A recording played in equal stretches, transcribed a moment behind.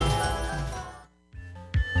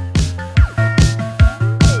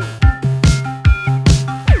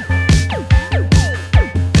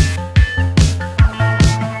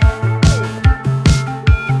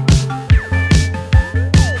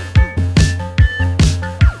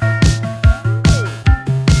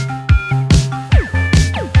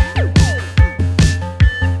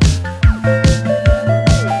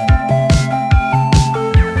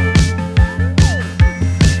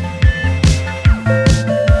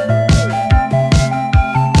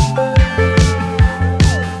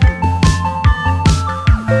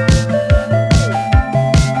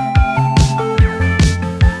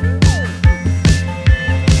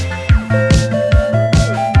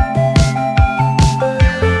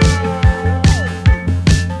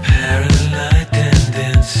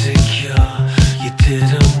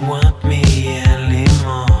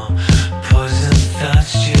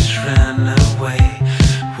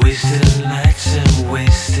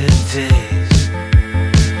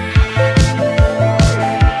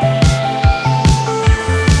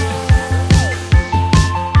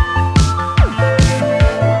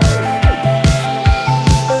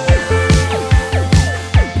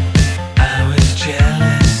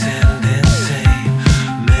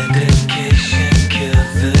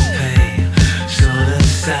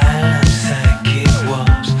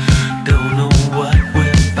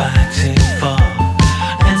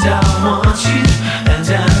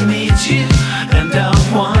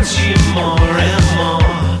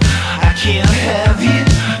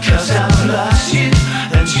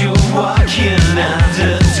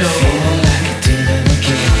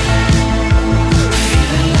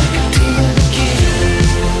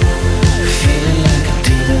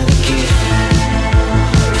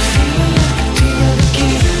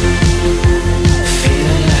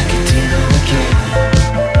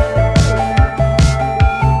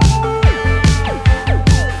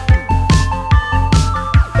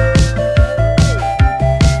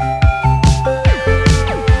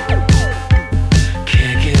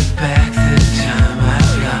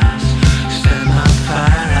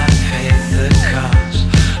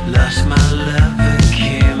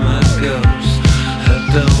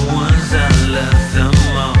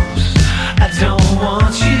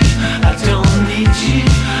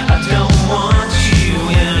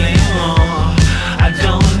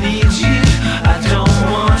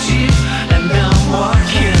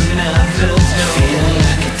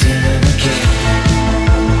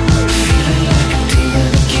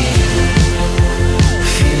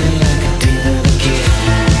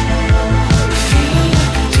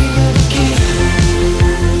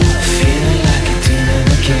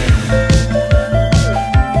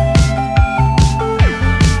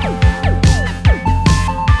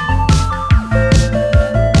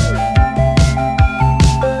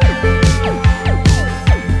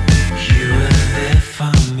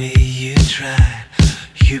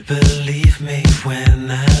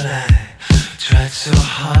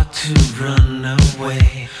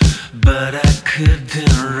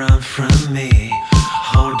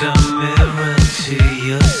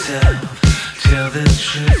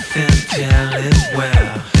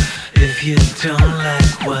don't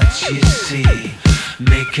like what you see.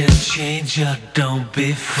 Make a change or don't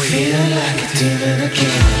be free. Feeling like a demon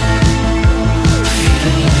again.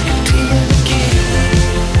 Feeling like a demon again.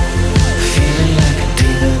 Feeling like a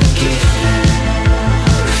demon again.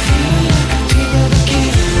 Feeling like a demon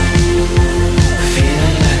again.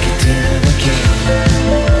 Feeling like a demon again. Feeling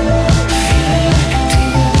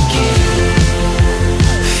like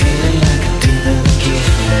a demon again. Feeling like a demon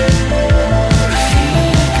again.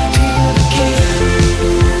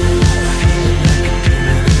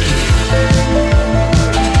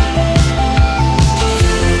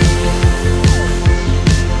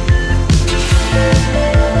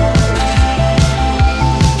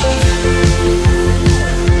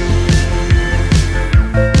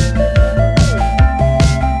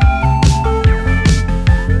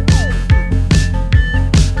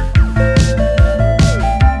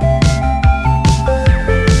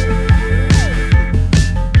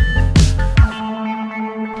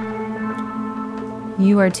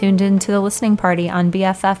 You are tuned into the listening party on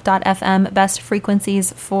BFF.FM, best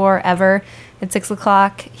frequencies forever. It's 6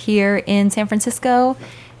 o'clock here in San Francisco,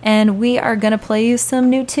 and we are going to play you some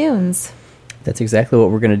new tunes. That's exactly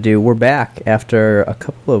what we're going to do. We're back after a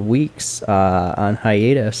couple of weeks on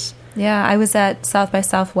hiatus. Yeah, I was at South by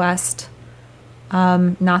Southwest,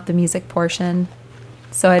 not the music portion,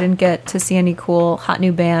 so I didn't get to see any cool hot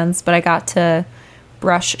new bands, but I got to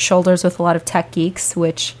brush shoulders with a lot of tech geeks,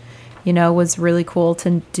 which, you know, was really cool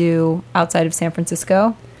to do outside of San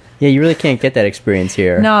Francisco. Yeah, you really can't get that experience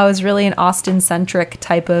here. No, it was really an Austin-centric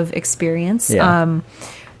type of experience. Yeah.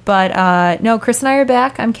 No, Chris and I are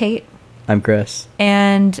back. I'm Kate. I'm Chris.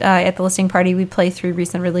 And at the listening party, we play through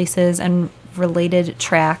recent releases and related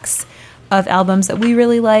tracks of albums that we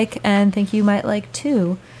really like and think you might like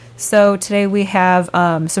too. So today we have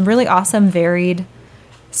some really awesome, varied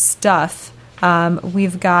stuff.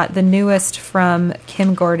 We've got the newest from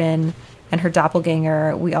Kim Gordon and her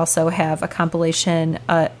doppelganger. We also have a compilation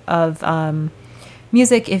of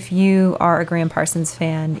music. If you are a Graham Parsons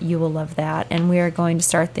fan, you will love that. And we are going to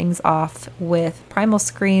start things off with Primal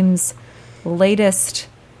Scream's latest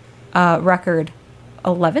record,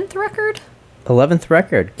 11th record? 11th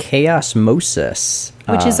record, Chaosmosis.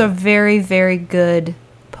 Which is a very, very good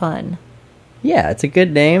pun. Yeah, it's a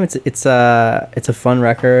good name. It's a fun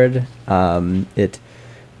record. It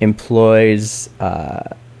employs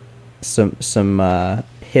some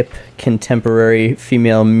hip contemporary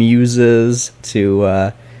female muses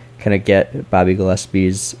to kind of get Bobby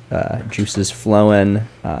Gillespie's juices flowing.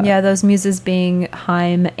 Yeah, those muses being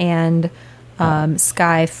Haim and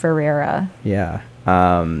Sky Ferreira. Yeah,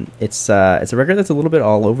 it's a record that's a little bit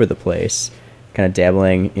all over the place, kind of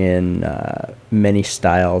dabbling in many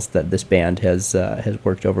styles that this band has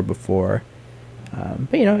worked over before.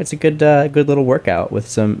 But you know, it's a good little workout with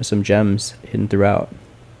some gems hidden throughout.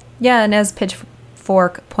 Yeah, and as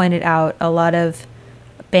Pitchfork pointed out, a lot of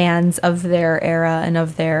bands of their era and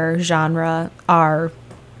of their genre are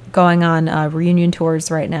going on reunion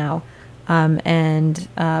tours right now. And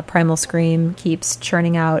Primal Scream keeps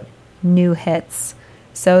churning out new hits.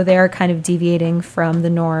 So they're kind of deviating from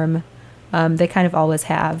the norm. They kind of always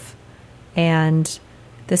have. And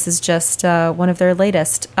this is just one of their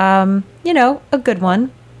latest. You know, a good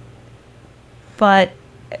one. But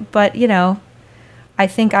you know, I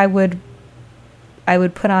think I would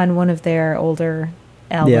put on one of their older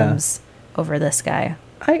albums over this guy.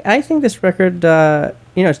 I think this record,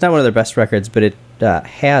 you know, it's not one of their best records, but it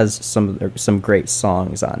has some great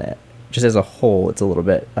songs on it. Just as a whole, it's a little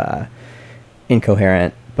bit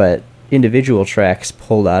incoherent, but individual tracks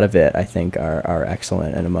pulled out of it, I think, are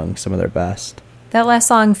excellent and among some of their best. That last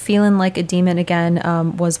song, Feeling Like a Demon Again,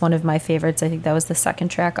 was one of my favorites. I think that was the second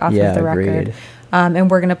track off of the record.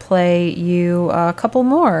 And we're going to play you a couple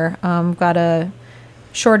more. Got a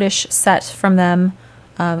shortish set from them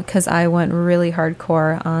because I went really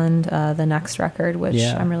hardcore on the next record, which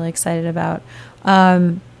I'm really excited about.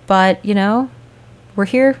 But, you know, we're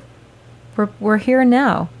here. We're here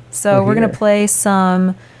now. So we're going to play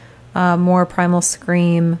some more Primal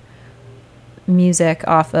Scream music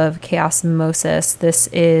off of Chaosmosis. This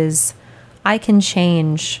is I Can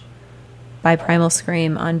Change by Primal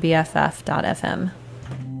Scream on BFF.FM.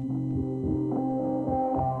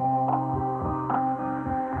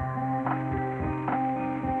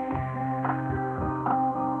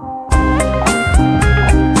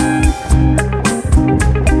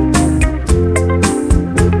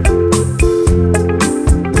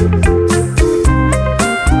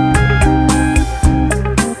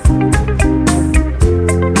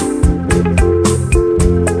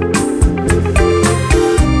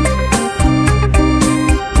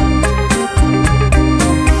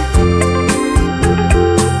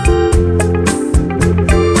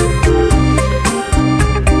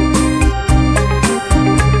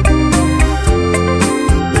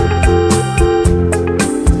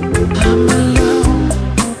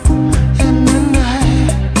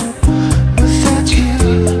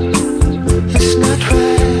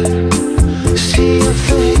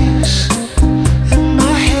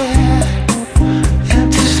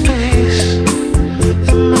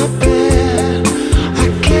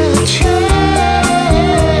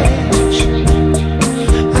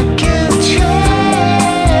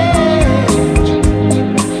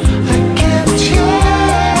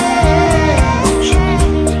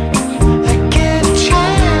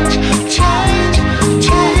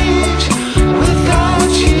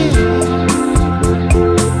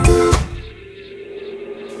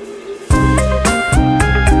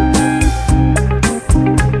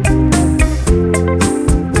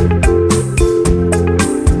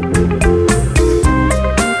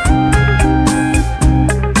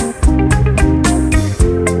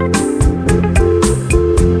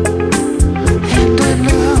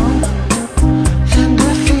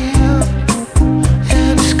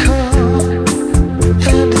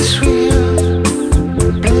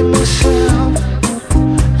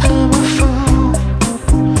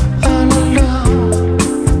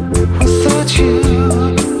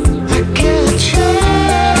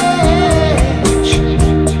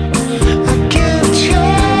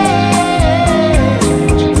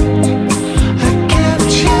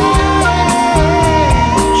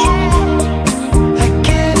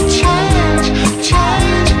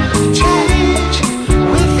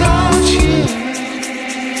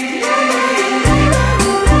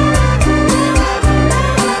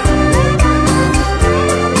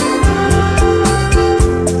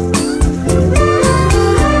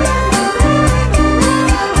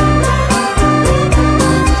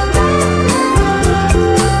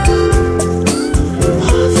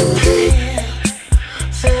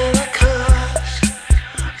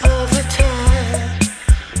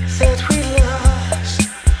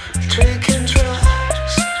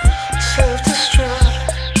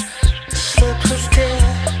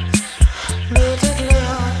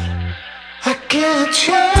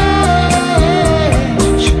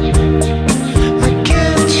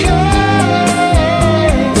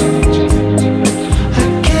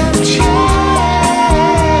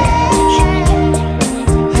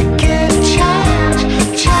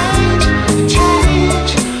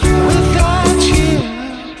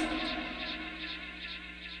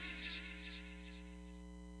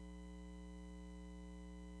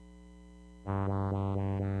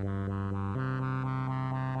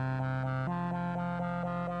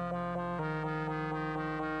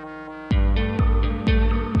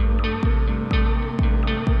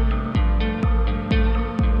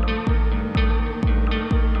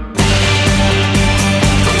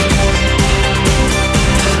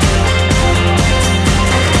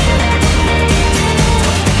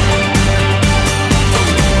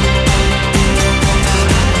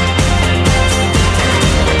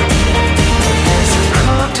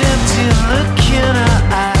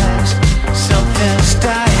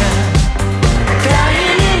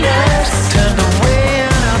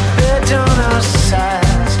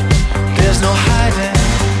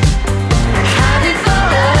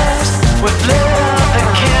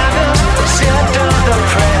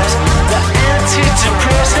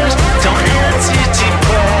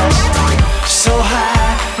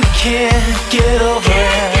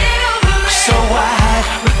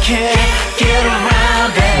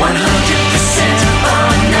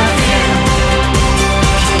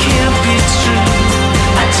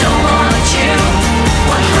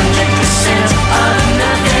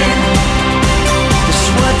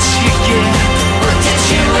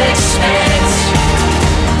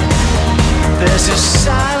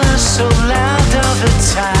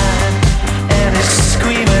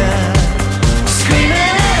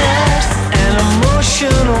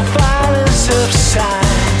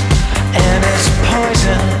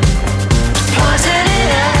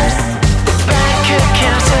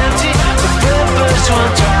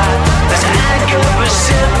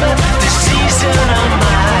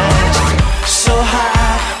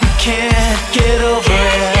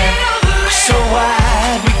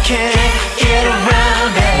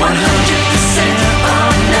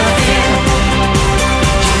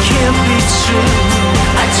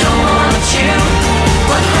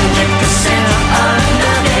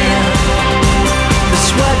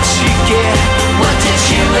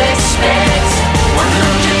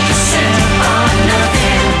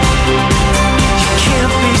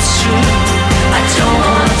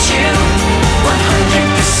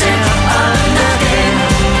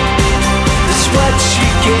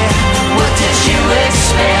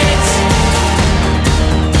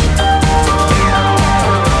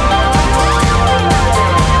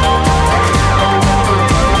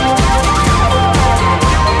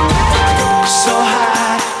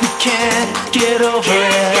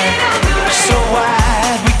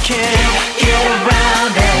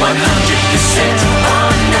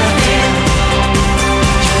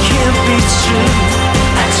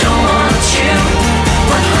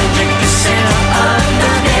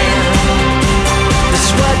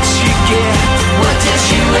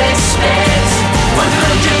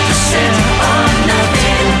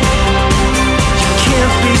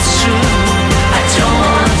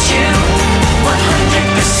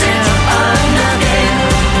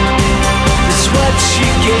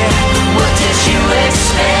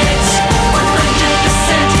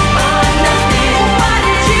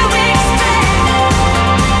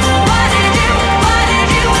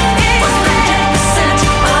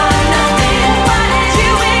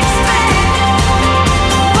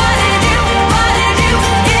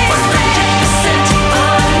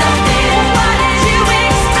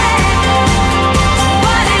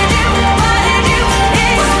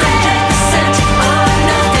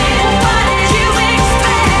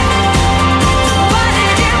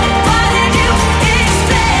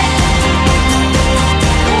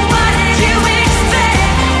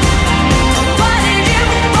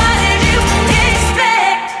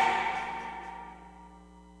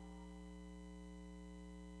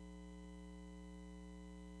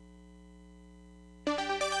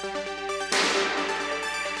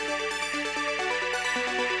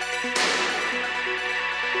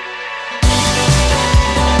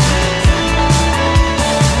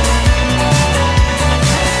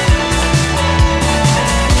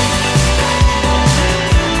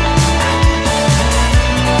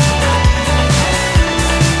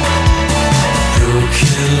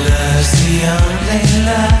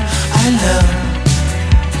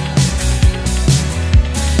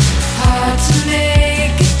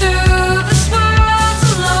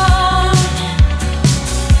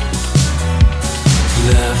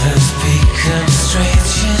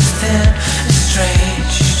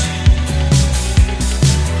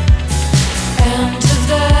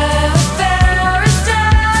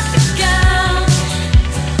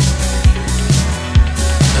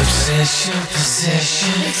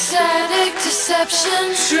 possession, ecstatic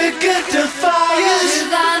deception, triggered the fires,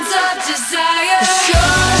 lines of desire.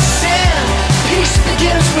 sure sin, peace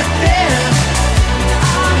begins within.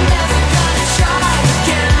 I'm never gonna try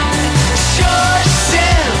again. Sure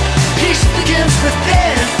sin, peace begins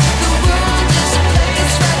within. The world is a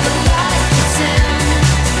place where the light gets in.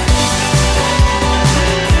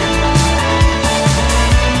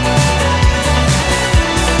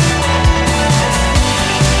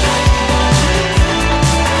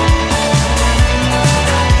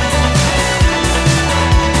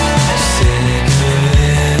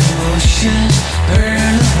 Cigarette emotions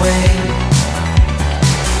burn away.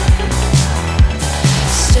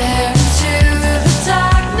 Stare into the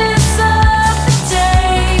darkness of the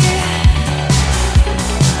day.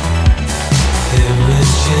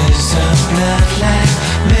 Images of blood like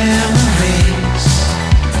memories.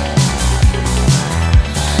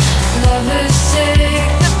 Lovers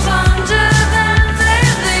take the plunder, then they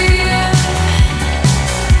leave.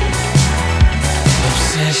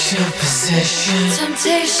 Obsession, possession.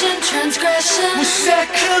 Temptation, transgression. With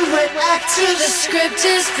second rate The actors. script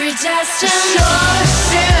is predestined. Sure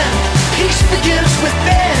sin, peace begins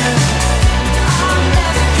within. I'm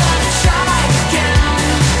never gonna try again.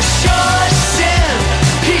 Sure sin,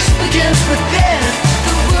 peace begins within.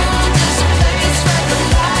 The world is a place where the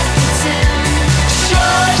light gets in.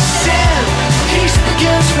 Sure sin, peace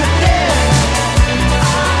begins within.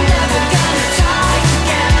 I'm never gonna die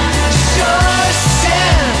again. Sure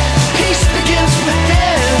sin, peace begins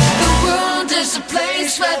within. The world is a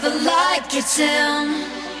place where the light gets in.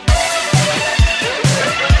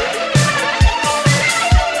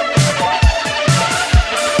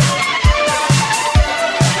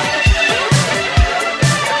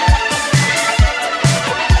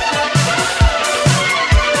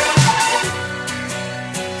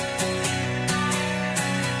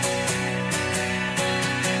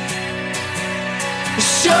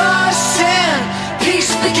 Sure sin,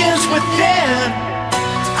 peace begins within.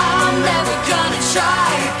 I'm never gonna try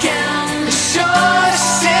again. Sure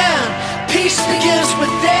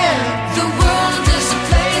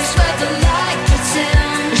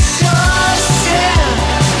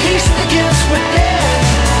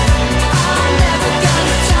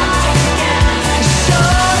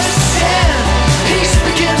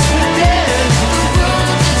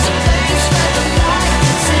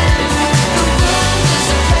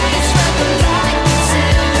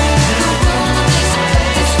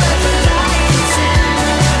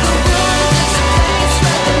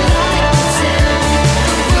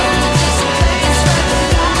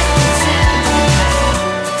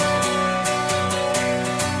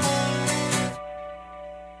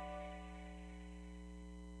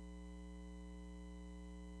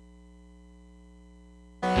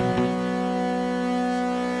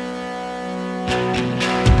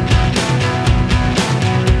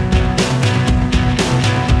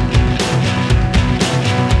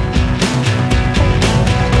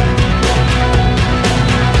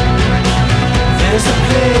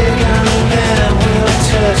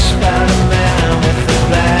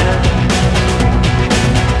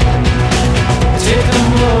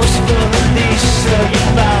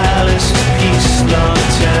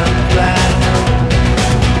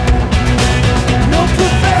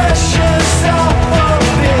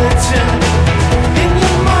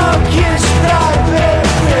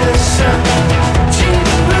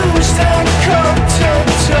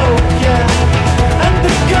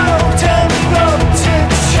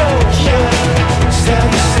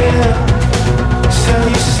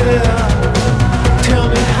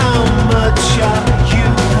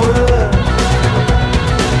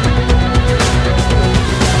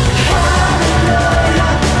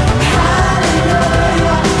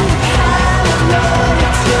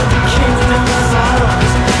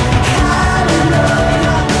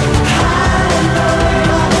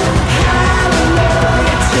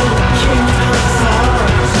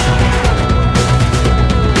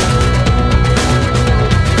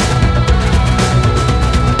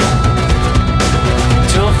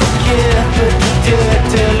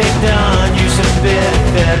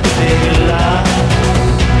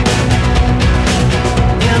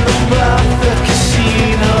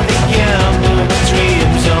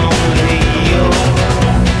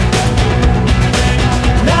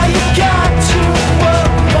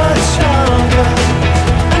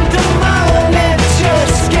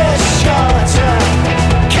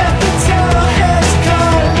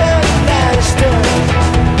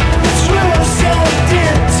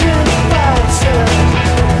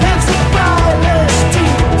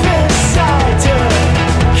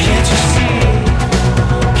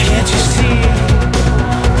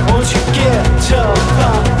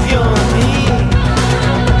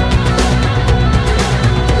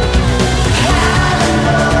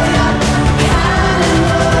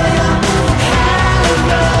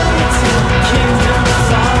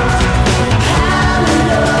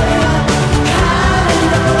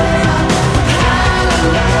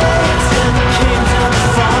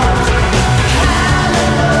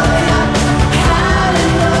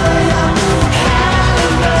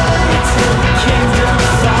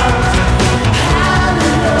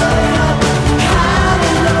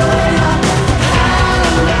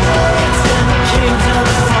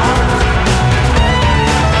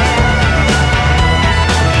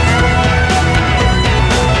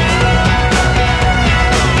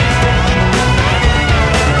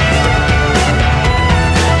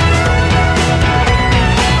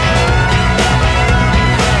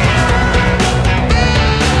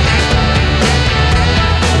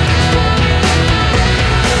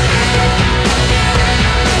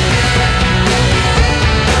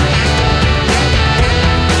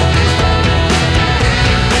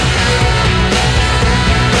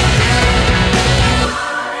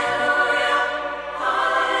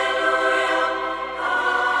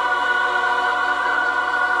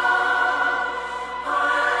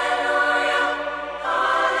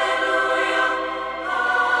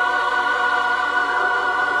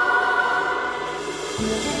I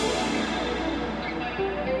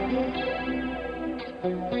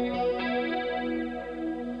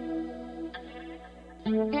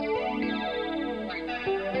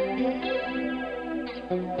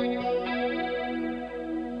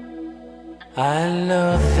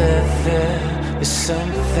know that there is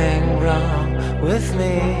something wrong with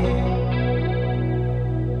me.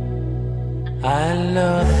 I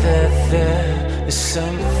know that there is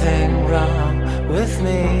something wrong with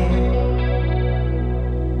me.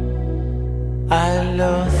 I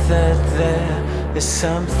know that there is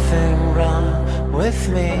something wrong with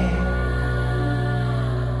me.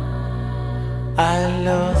 I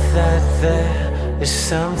know that there is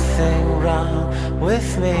something wrong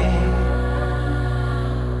with me.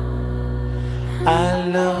 I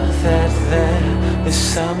know that there is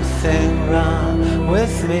something wrong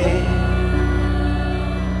with me.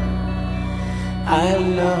 I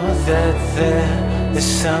know that there is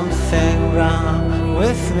something wrong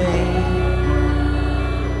with me. I know that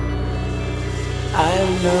there is something wrong with me. I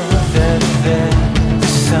know that there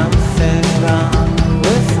is something wrong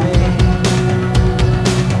with me.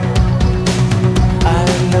 I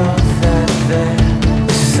know that there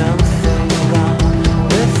is something wrong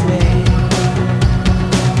with me.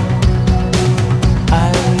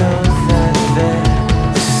 I know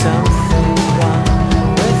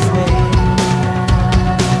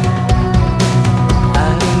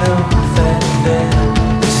that there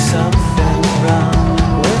is something wrong with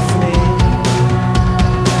me.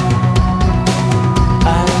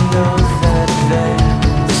 I know that there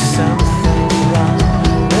is something wrong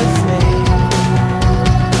with me.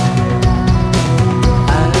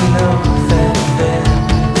 I know that there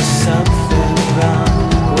is something wrong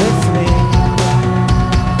with me.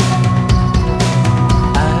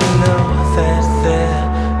 I know that there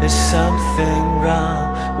is something wrong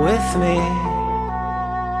with me.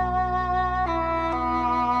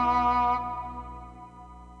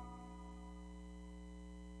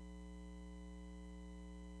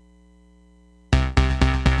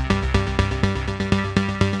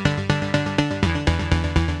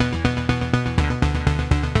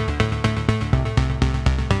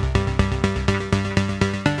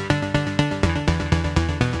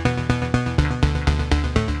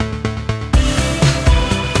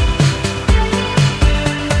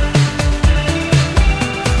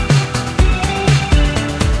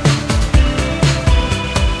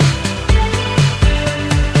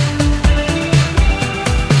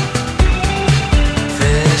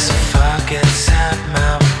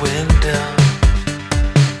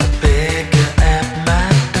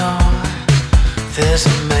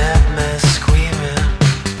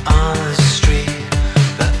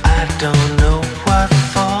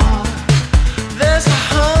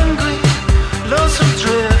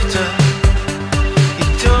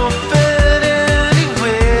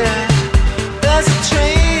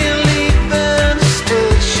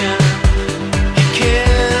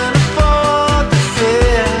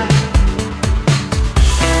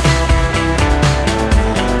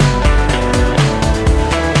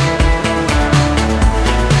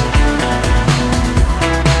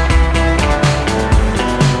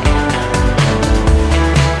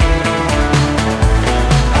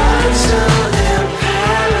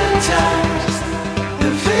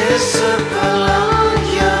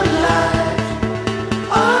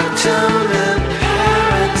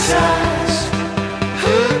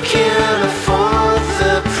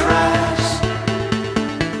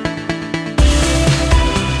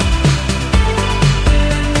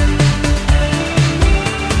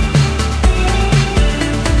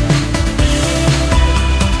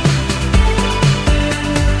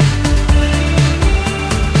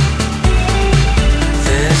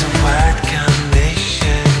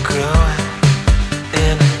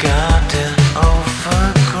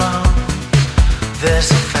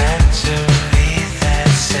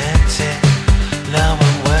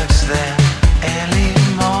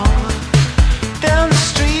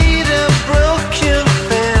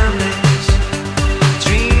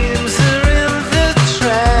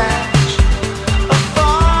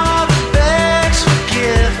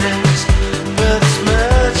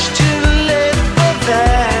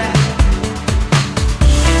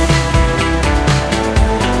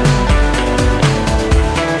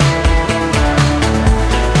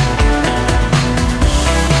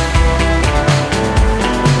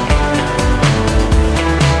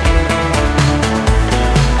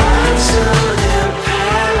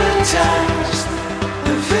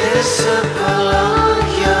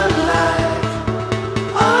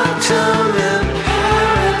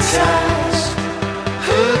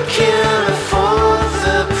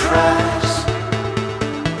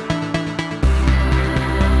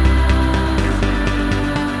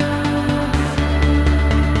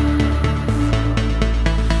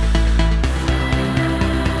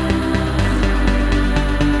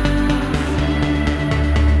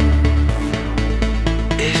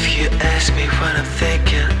 I'm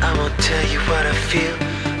thinking, I won't tell you what I feel.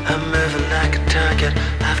 I'm moving like a target,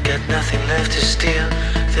 I've got nothing left to steal.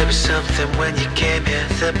 There was something when you came here,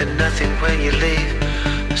 there'll be nothing when you leave.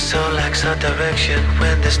 Soul lacks our direction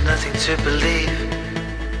when there's nothing to believe.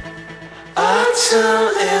 Autumn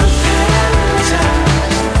in paradise.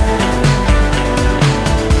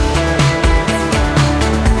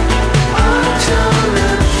 Autumn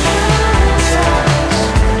in paradise.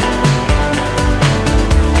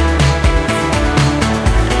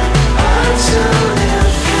 Autumn in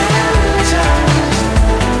paradise.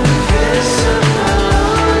 Invisible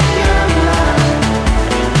on your mind.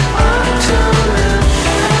 Autumn in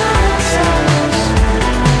paradise.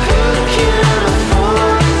 Who can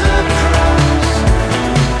afford the price?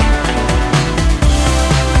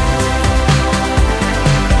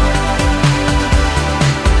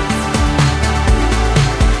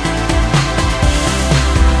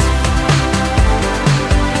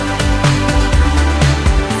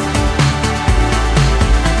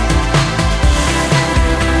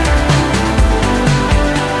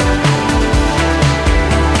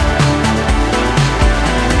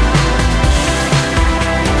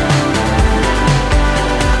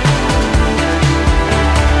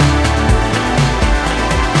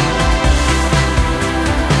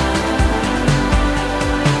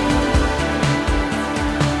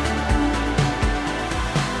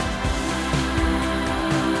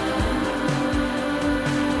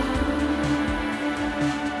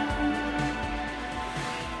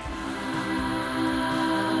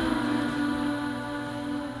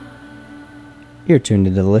 You're tuned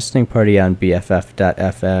into the listening party on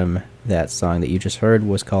BFF.FM. That song that you just heard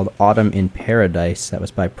was called Autumn in Paradise. That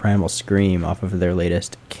was by Primal Scream off of their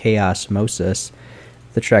latest Chaosmosis.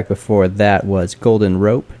 The track before that was Golden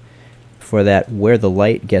Rope. Before that, Where the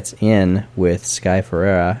Light Gets In with Sky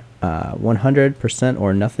Ferreira. 100%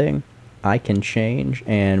 or Nothing, I Can Change.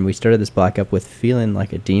 And we started this block up with Feeling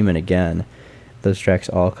Like a Demon Again. Those tracks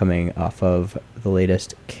all coming off of the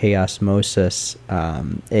latest Chaosmosis.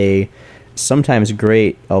 A sometimes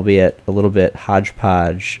great, albeit a little bit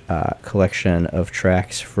hodgepodge, collection of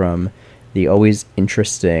tracks from the always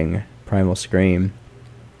interesting Primal Scream.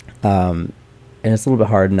 And it's a little bit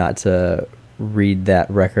hard not to read that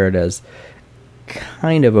record as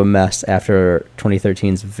kind of a mess after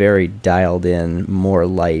 2013's very dialed in, more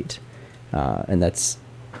light. And that's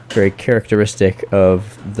very characteristic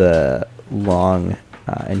of the long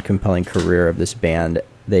and compelling career of this band.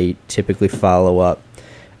 They typically follow up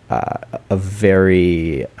a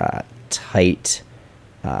very tight,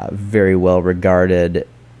 very well-regarded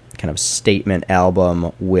kind of statement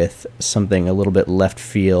album with something a little bit left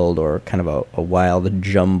field or kind of a wild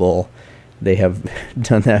jumble. They have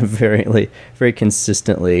done that very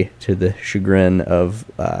consistently to the chagrin of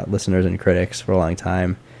listeners and critics for a long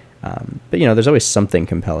time. But, there's always something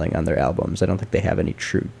compelling on their albums. I don't think they have any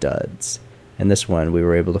true duds. And this one, we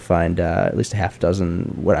were able to find at least a half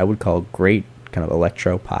dozen what I would call great kind of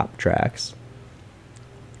electro pop tracks.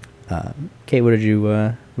 Kate, what did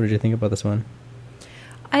you think about this one?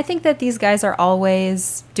 I think that these guys are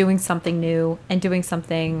always doing something new and doing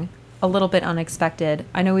something a little bit unexpected.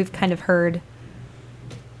 I know we've kind of heard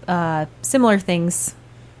similar things,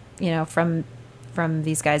 from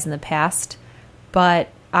these guys in the past, but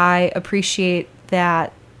I appreciate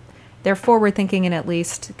that they're forward thinking and at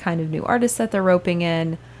least kind of new artists that they're roping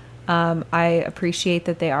in. I appreciate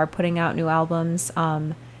that they are putting out new albums,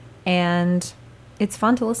 and it's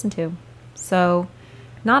fun to listen to. So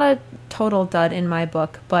not a total dud in my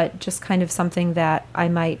book, but just kind of something that I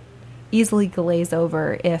might easily glaze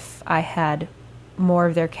over if I had more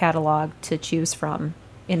of their catalog to choose from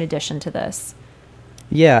in addition to this.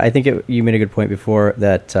 Yeah, I think you made a good point before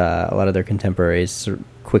that a lot of their contemporaries sort of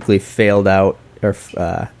quickly failed out or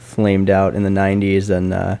flamed out in the 90s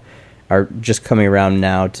and are just coming around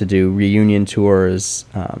now to do reunion tours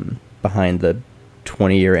behind the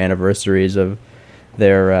 20-year anniversaries of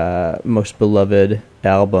their most beloved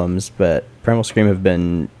albums. But Primal Scream have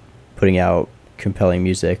been putting out compelling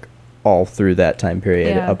music all through that time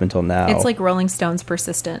period up until now. It's like Rolling Stones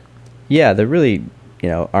persistent. Yeah, they really,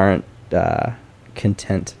 aren't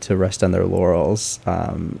content to rest on their laurels.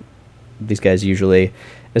 These guys usually,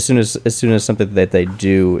 as soon as something that they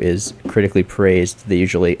do is critically praised, they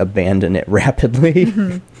usually abandon it rapidly.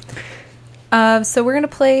 Mm-hmm. So we're going to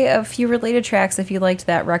play a few related tracks. If you liked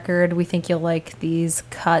that record, we think you'll like these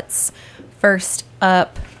cuts. First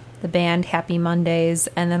up, the band Happy Mondays,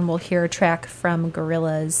 and then we'll hear a track from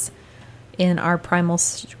Gorillaz in our Primal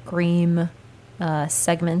Scream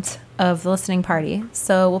segment of the listening party.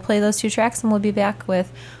 So we'll play those two tracks and we'll be back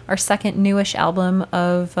with our second newish album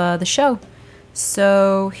of the show.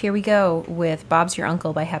 So here we go with Bob's Your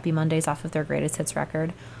Uncle by Happy Mondays off of their greatest hits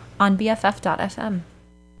record on BFF.fm.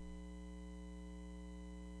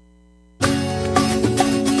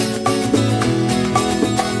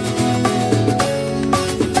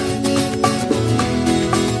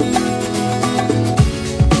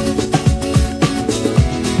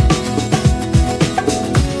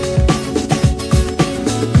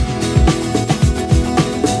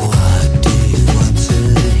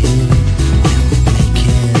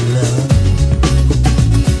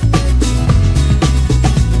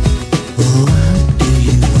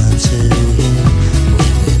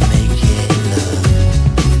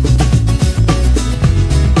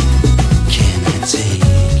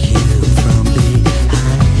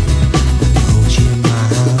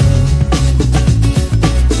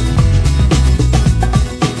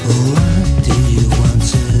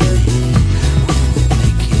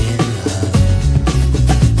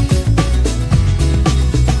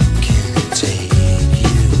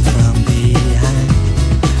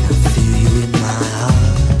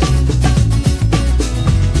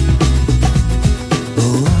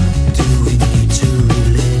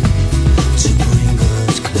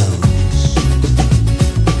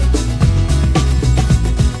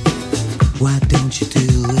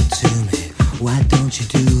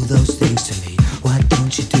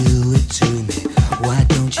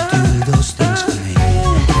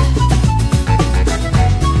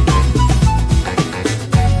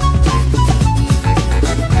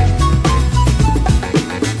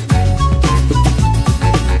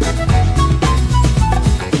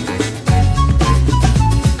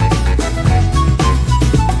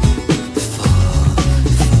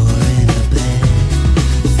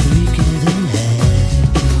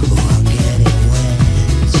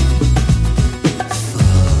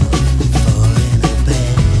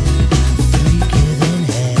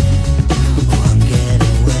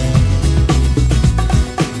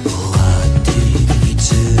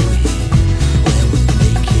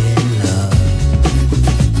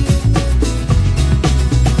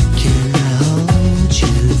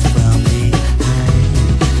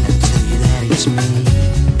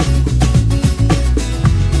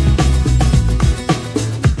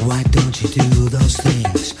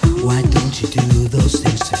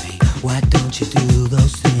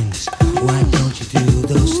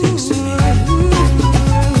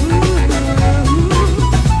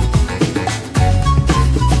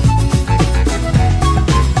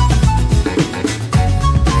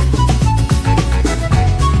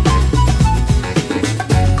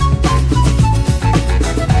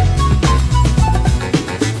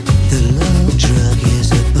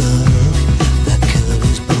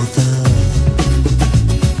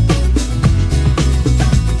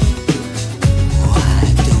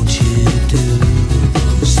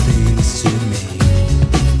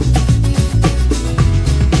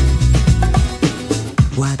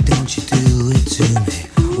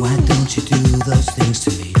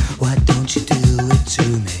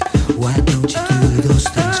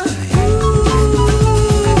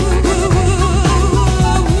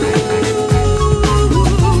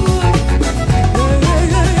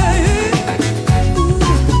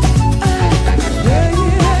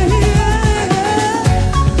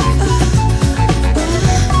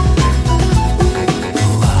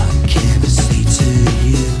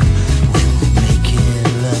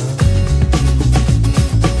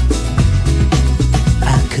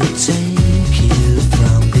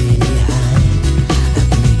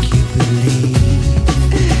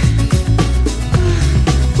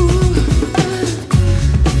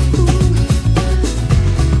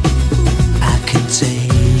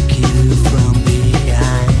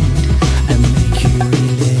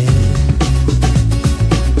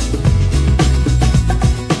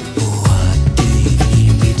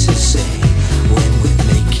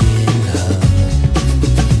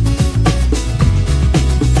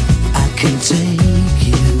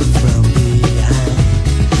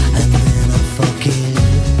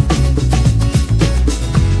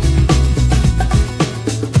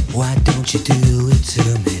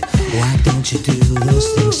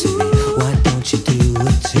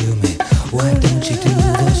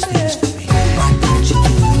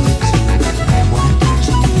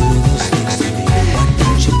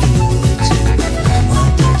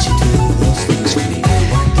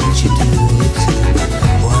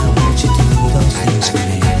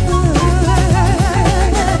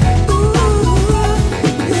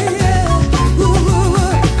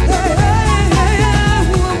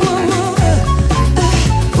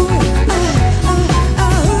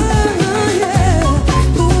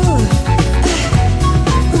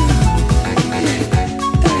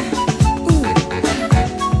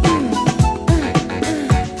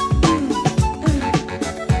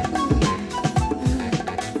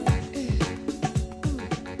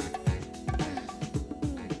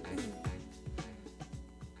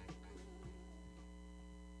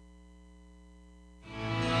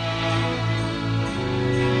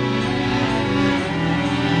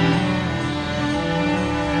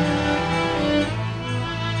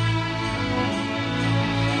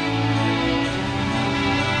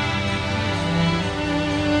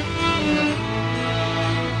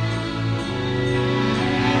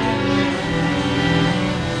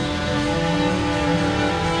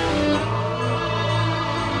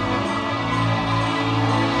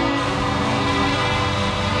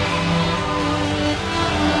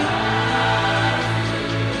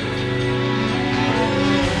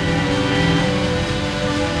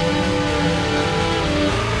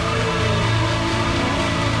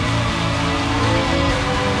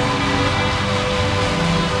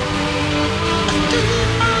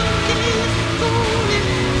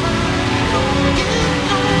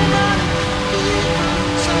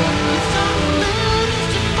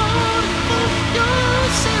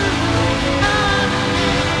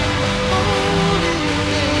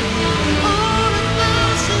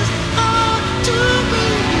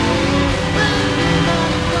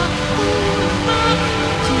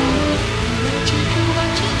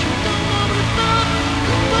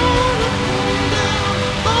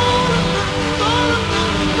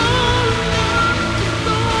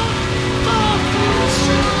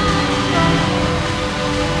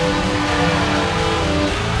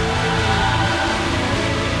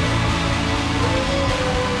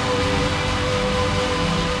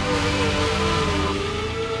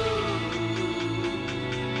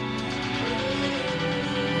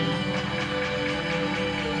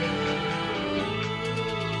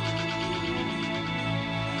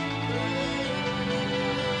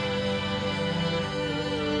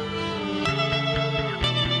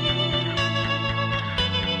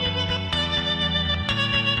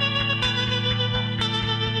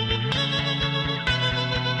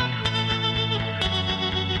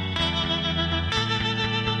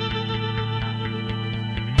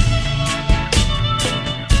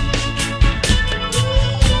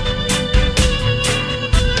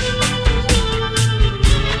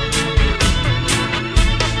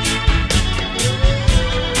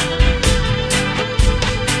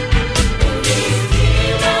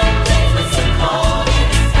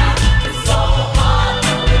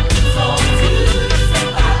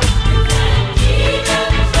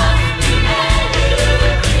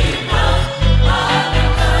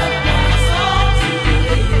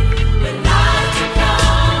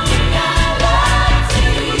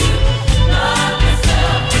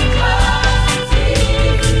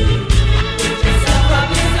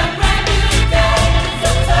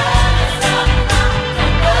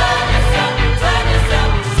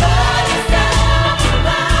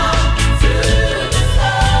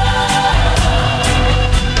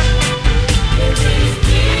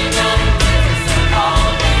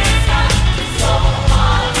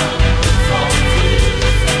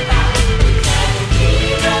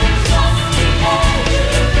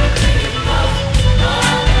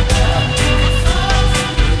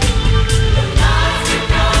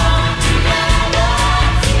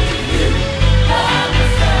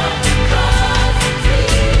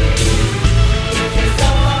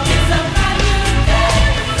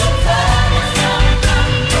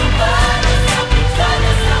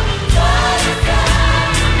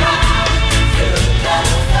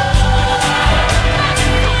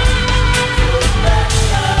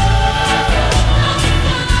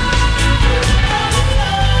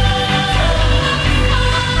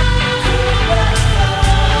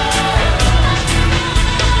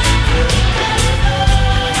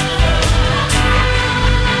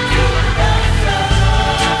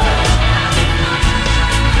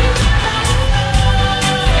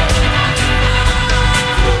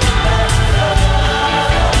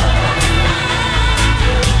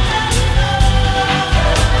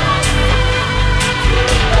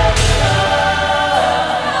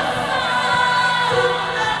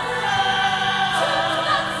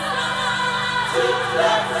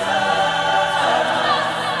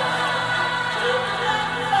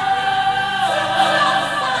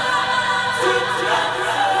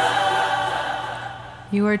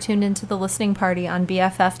 You are tuned into the listening party on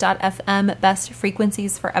BFF.FM, Best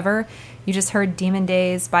Frequencies Forever. You just heard Demon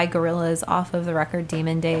Days by Gorillaz off of the record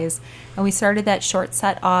Demon Days. And we started that short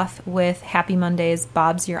set off with Happy Mondays,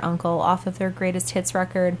 Bob's Your Uncle off of their greatest hits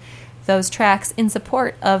record. Those tracks in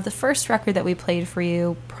support of the first record that we played for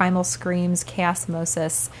you, Primal Scream's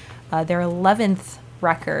Chaosmosis, their 11th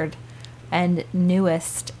record and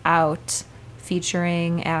newest out,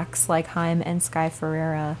 featuring acts like Haim and Sky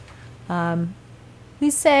Ferreira. We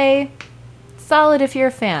say solid if you're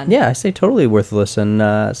a fan. Yeah, I say totally worth a listen.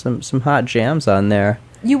 Some hot jams on there.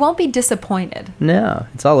 You won't be disappointed. No,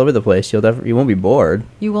 it's all over the place. You won't be bored.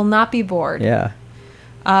 You will not be bored. Yeah.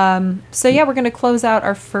 So yeah, we're going to close out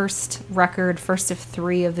our first record, first of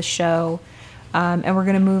 3 of the show, and we're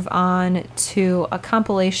going to move on to a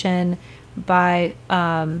compilation by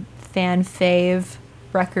fan fave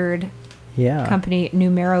record company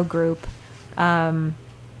Numero Group.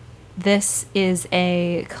 This is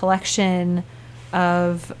a collection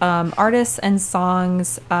of artists and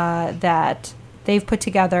songs that they've put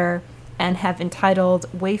together and have entitled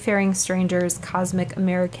Wayfaring Strangers Cosmic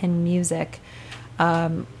American Music.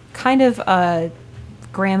 Kind of a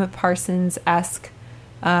Graham Parsons-esque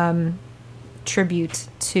tribute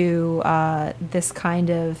to this kind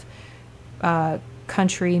of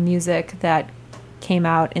country music that came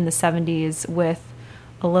out in the 70s with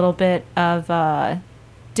a little bit of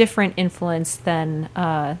different influence than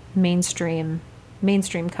mainstream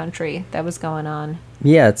country that was going on.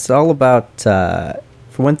 Yeah, it's all about, for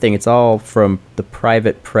one thing, it's all from the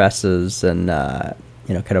private presses and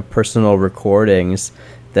kind of personal recordings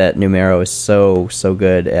that Numero is so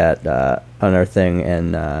good at unearthing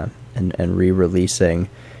and re-releasing,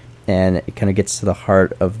 and it kind of gets to the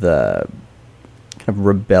heart of the kind of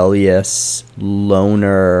rebellious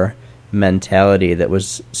loner mentality that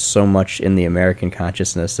was so much in the American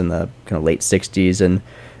consciousness in the kind of late 60s and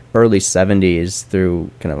early 70s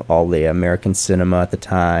through kind of all the American cinema at the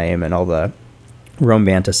time and all the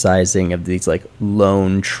romanticizing of these like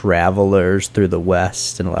lone travelers through the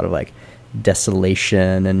West and a lot of like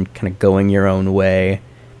desolation and kind of going your own way.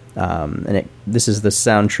 And this is the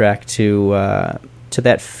soundtrack to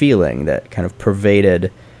that feeling that kind of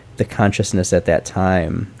pervaded the consciousness at that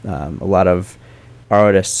time. A lot of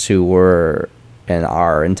artists who were and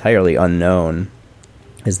are entirely unknown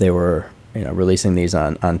as they were, releasing these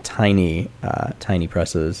on tiny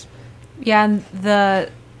presses. Yeah, and the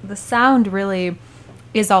sound really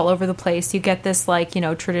is all over the place. You get this like,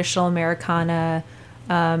 traditional Americana,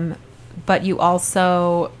 but you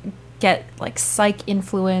also get like psych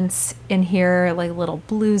influence in here, like little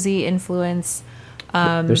bluesy influence.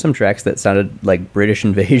 There's some tracks that sounded like British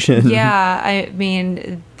Invasion. Yeah, I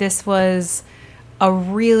mean, this was a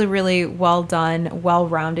really, really well done,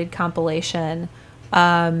 well-rounded compilation,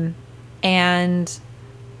 and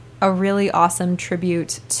a really awesome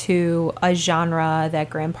tribute to a genre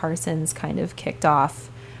that Graham Parsons kind of kicked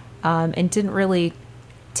off, and didn't really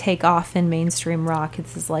take off in mainstream rock.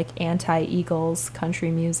 This is like anti-Eagles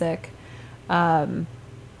country music. Not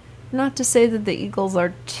to say that the Eagles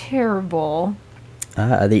are terrible.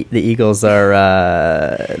 The Eagles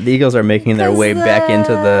are making their way back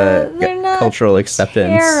into the cultural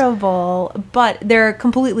acceptance. Terrible, but they're a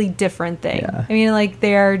completely different thing. Yeah. I mean, like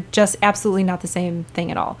they're just absolutely not the same thing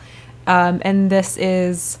at all. And this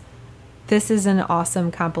is an awesome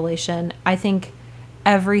compilation. I think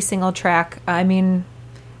every single track. I mean,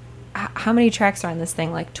 how many tracks are on this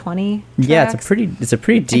thing? Like 20 tracks? Yeah, it's a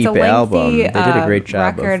pretty deep album. They did a great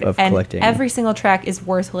job of collecting. Every single track is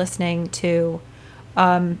worth listening to.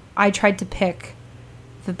 I tried to pick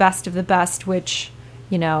the best of the best, which,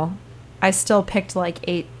 I still picked like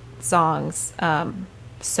 8 songs.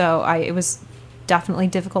 So it was definitely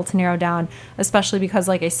difficult to narrow down, especially because,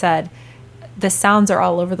 like I said, the sounds are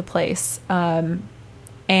all over the place. And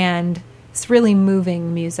it's really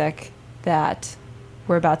moving music that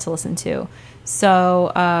we're about to listen to.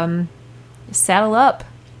 So, saddle up.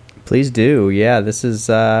 Please do. Yeah, this is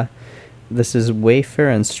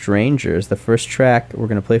Wayfaring Strangers. The first track we're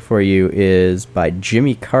going to play for you is by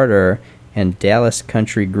Jimmy Carter and Dallas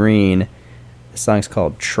Country Green. The song's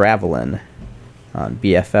called Travelin' on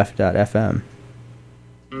BFF.FM.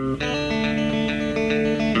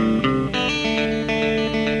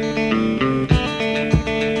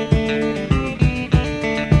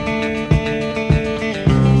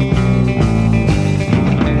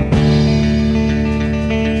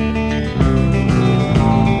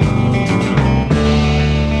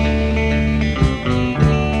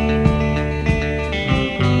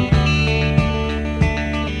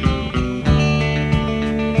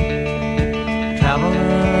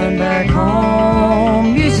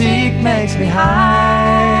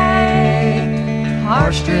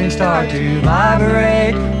 heartstrings start to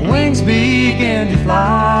vibrate, wings begin to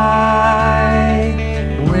fly,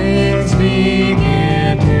 wings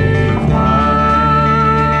begin to fly.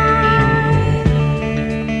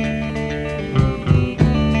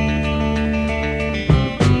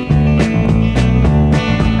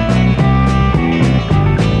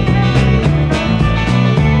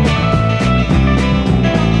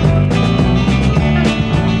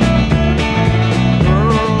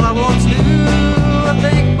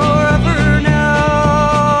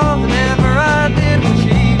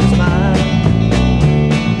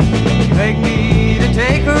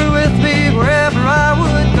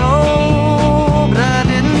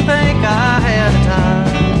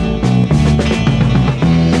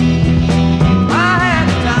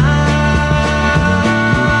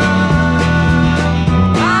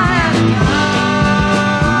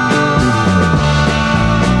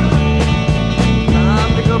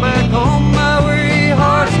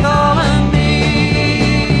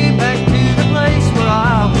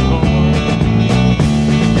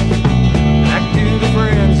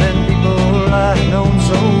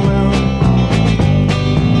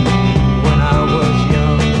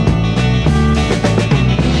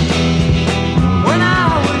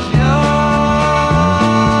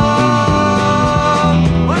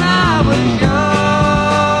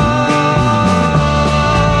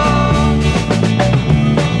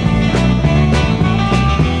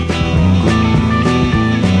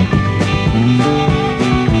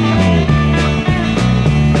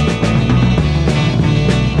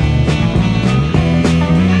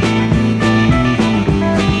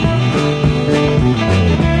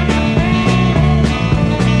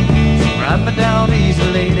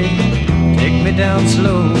 Down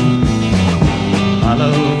slow. I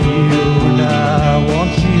love you and I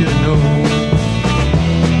want you to know.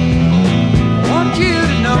 Want you to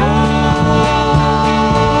know.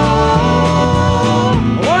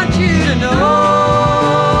 Want you to know.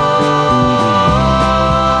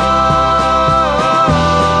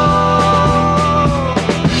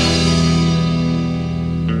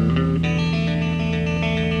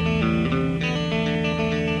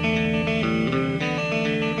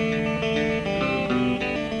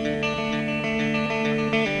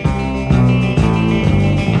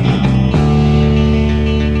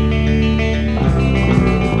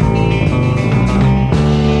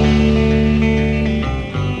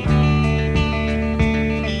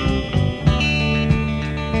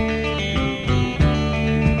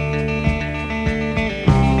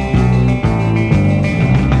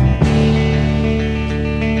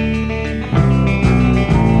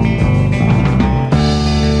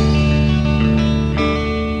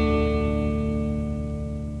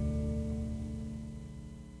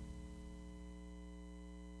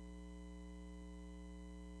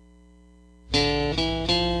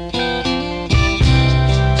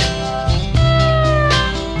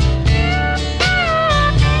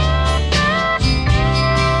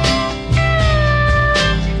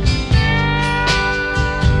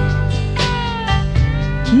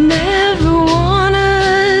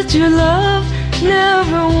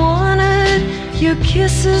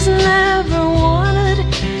 Kisses, never wanted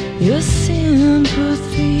your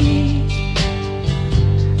sympathy,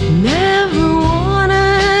 never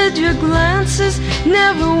wanted your glances,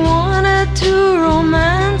 never wanted to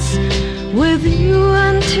romance with you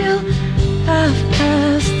until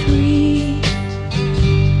 3:30,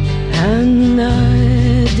 and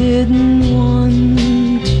I didn't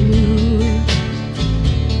want you,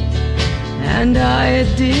 and I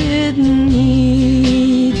didn't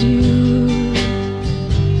need you.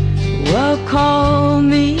 Well, call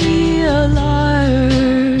me a liar.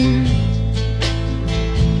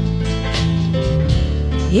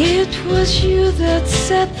 It was you that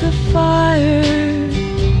set the fire,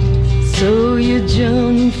 so you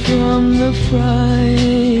jumped from the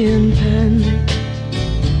frying pan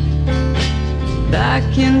back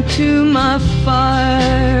into my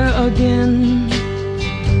fire again.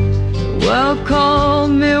 Well, call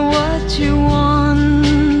me what you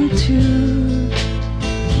want to.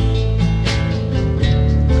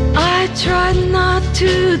 I tried not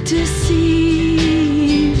to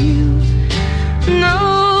deceive you. No,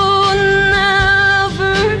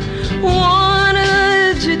 never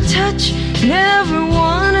wanted your touch, never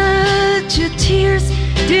wanted your tears,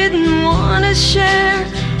 didn't want to share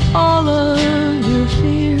all of your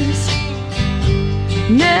fears,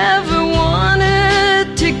 never wanted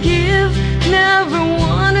to give, never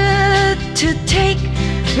wanted to take.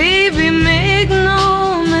 Baby, make no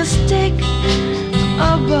mistake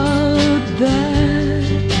about that.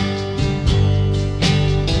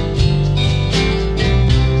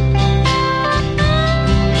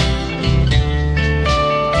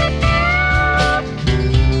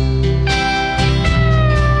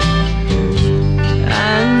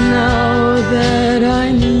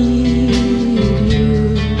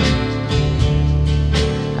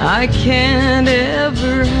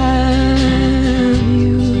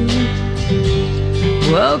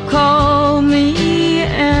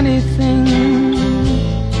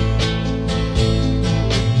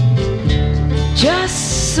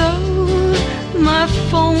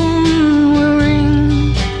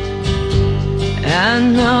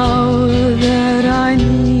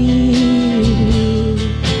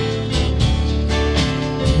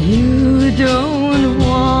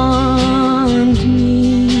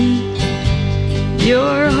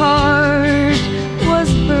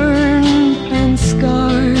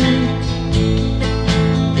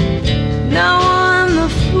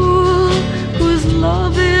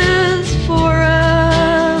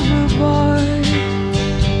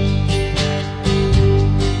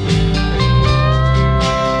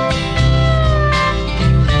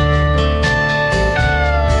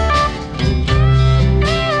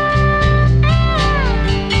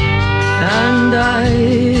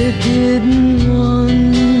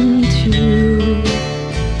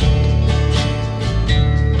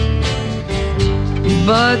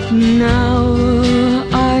 Now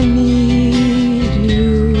I need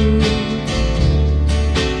you,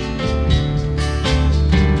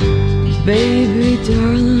 baby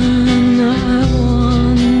darling, I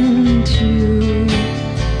want you.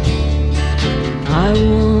 I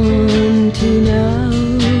want you now,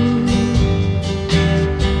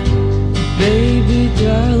 baby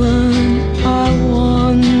darling, I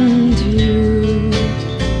want you.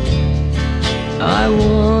 I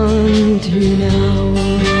want you now.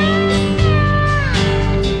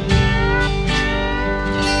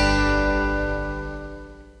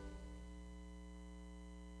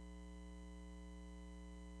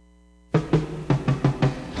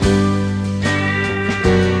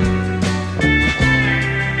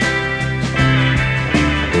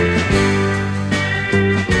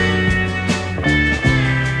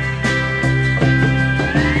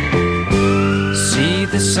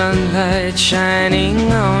 Sunlight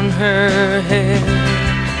shining on her hair.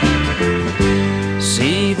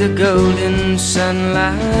 See the golden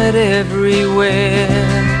sunlight everywhere.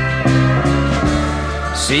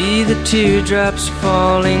 See the teardrops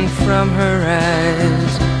falling from her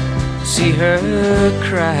eyes. See her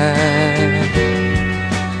cry.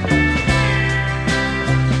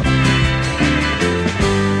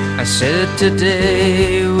 I said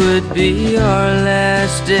today would be our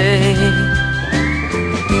last day.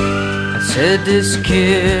 Said this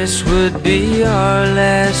kiss would be our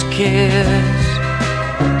last kiss.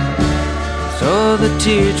 Saw the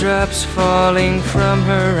teardrops falling from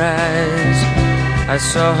her eyes. I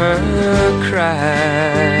saw her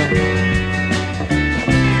cry.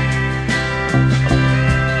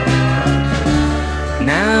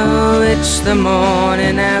 Now it's the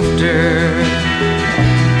morning after,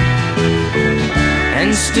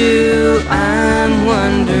 and still I'm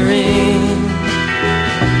wondering,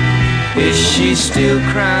 is she still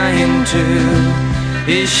crying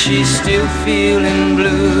too? Is she still feeling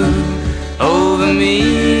blue over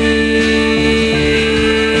me?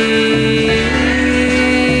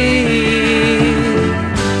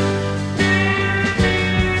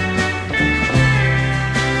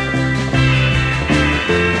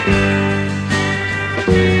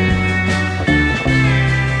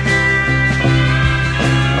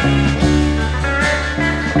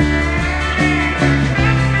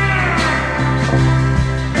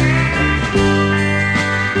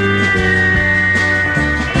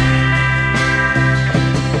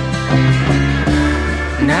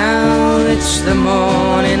 The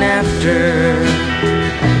morning after,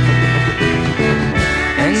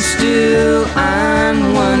 and still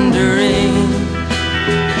I'm wondering,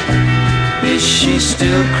 is she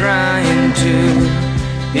still crying too?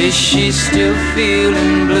 Is she still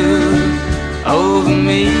feeling blue over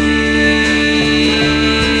me?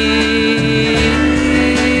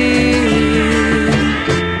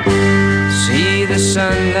 See the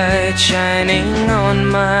sunlight shining on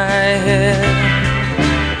my head.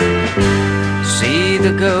 See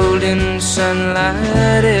the golden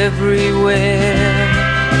sunlight everywhere.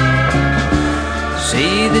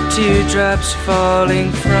 See the teardrops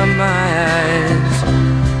falling from my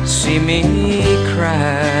eyes. See me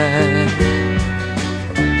cry.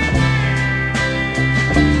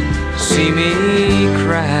 See me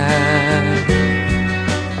cry.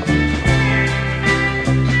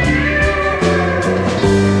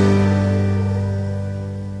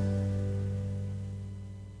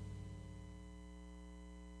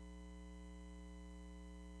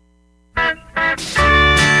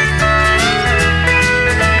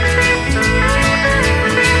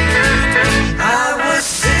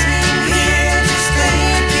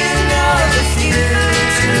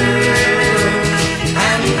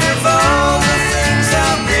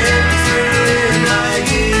 Through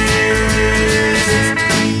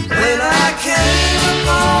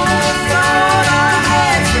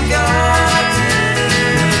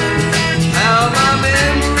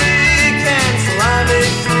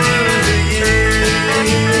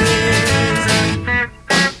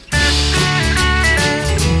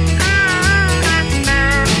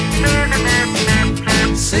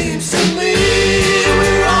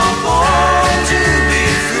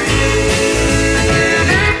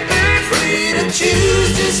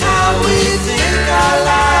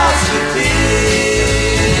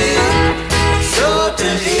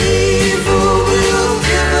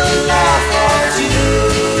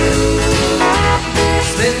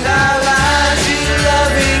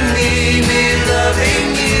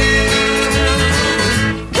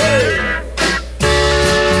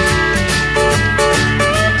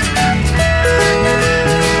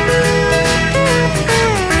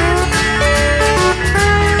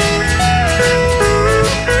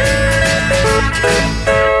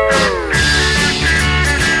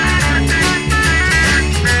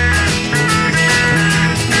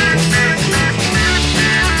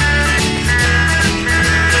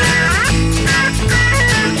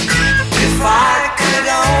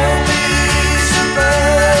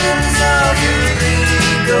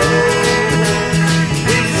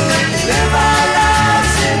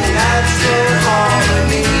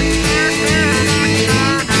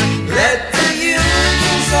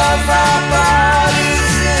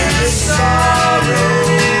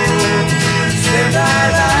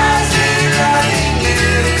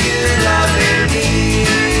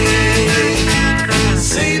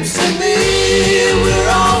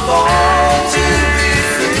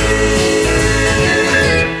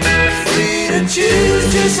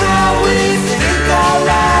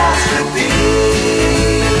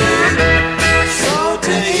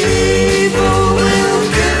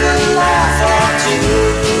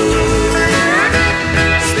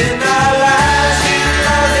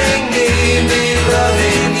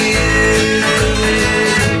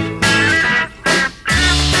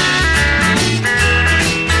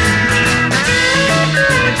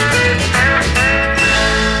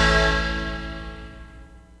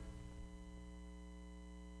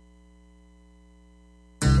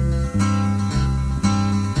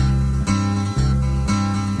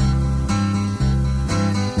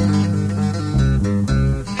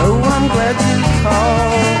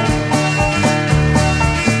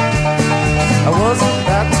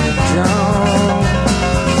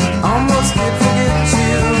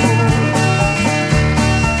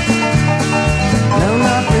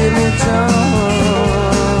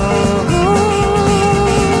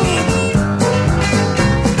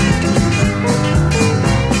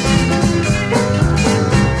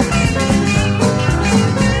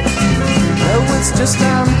it's just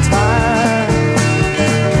I'm tired.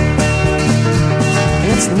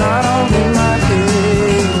 And it's not only my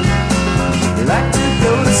head. I like to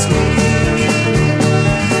go to sleep.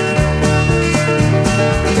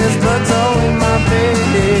 There's bugs all in my bed.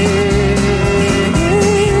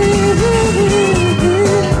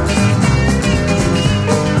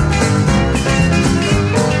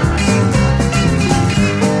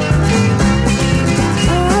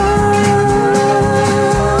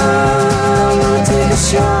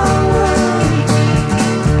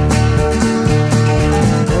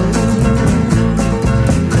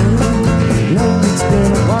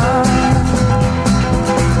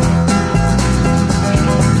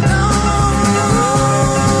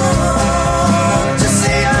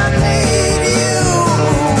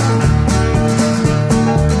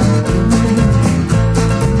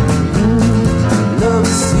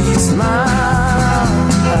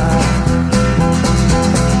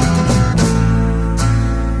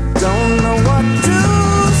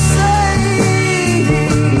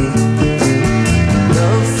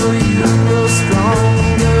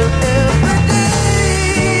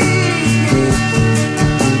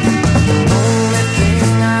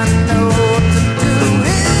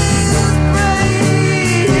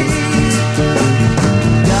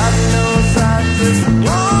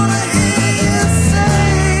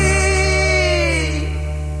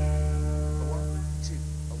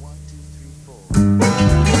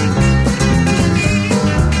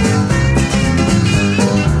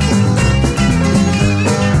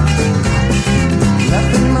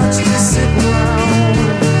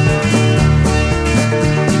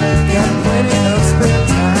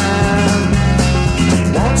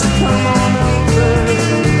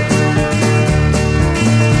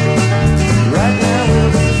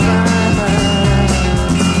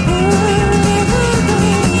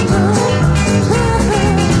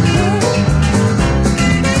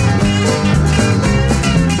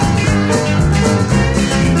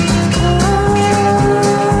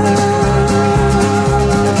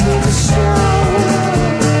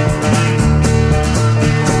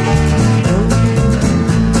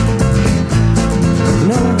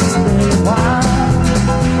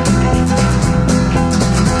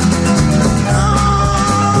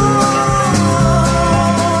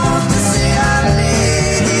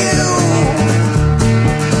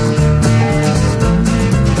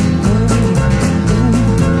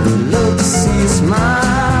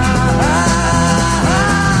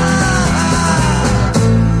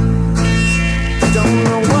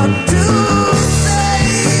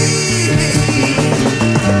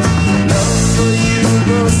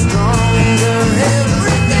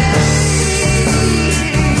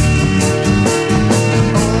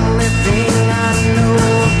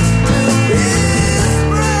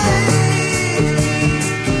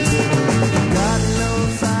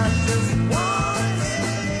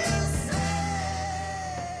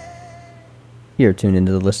 You're tuned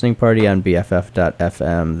into the listening party on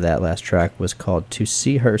BFF.FM. That last track was called To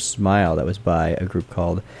See Her Smile. That was by a group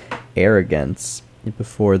called Arrogance.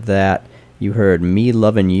 Before that, you heard Me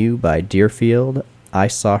Lovin' You by Deerfield, I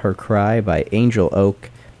Saw Her Cry by Angel Oak,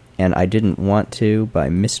 and I Didn't Want To by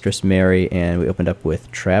Mistress Mary, and we opened up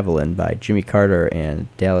with Travelin' by Jimmy Carter and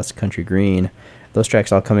Dallas Country Green. Those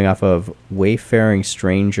tracks all coming off of Wayfaring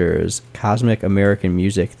Strangers, Cosmic American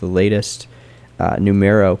Music, the latest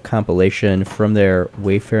numero compilation from their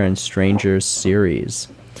Wayfaring Strangers series.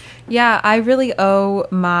 Yeah, I really owe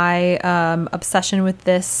my obsession with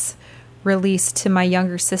this release to my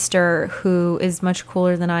younger sister, who is much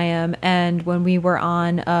cooler than I am. And when we were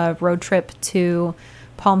on a road trip to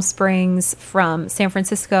Palm Springs from San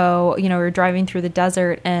Francisco, you know, we were driving through the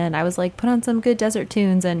desert, and I was like, put on some good desert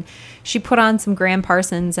tunes. And she put on some Graham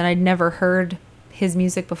Parsons, and I'd never heard his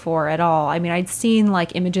music before at all. I mean, I'd seen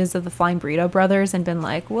like images of the Flying Burrito Brothers and been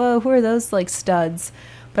like, whoa, who are those like studs?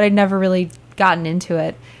 But I'd never really gotten into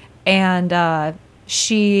it. And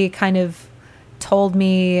she kind of told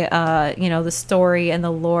me, you know, the story and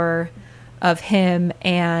the lore of him,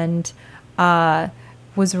 and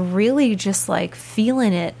was really just like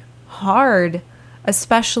feeling it hard,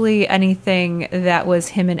 especially anything that was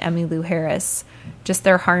him and Emmylou Harris. Just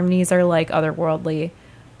their harmonies are like otherworldly.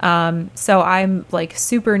 So I'm like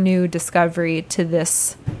super new discovery to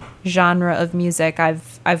this genre of music.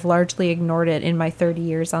 I've largely ignored it in my 30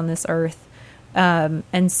 years on this earth.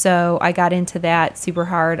 And so I got into that super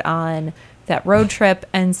hard on that road trip.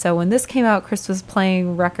 And so when this came out, Chris was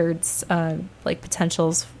playing records, like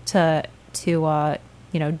potentials to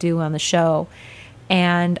you know, do on the show.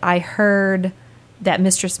 And I heard that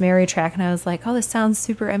Mistress Mary track, and I was like, oh, this sounds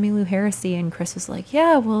super Emmylou Harris-y, and Chris was like,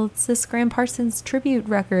 yeah, well, it's this Graham Parsons tribute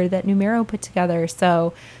record that Numero put together,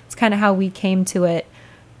 so it's kind of how we came to it.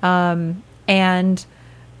 And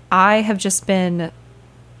I have just been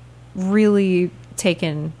really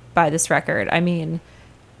taken by this record. I mean,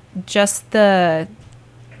 just the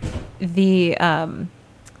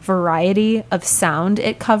variety of sound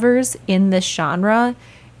it covers in this genre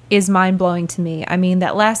is mind-blowing to me. I mean,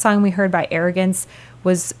 that last song we heard by Arrogance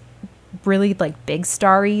was really like big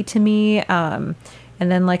starry to me. And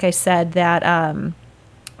then, like I said, that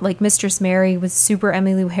like Mistress Mary was super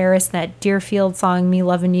Emmylou Harris. That Deerfield song, Me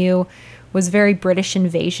Lovin' You, was very British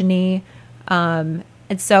invasion-y. And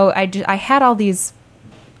so I had all these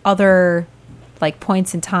other like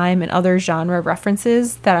points in time and other genre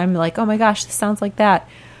references that I'm like, oh my gosh, this sounds like that.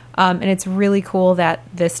 And it's really cool that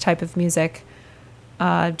this type of music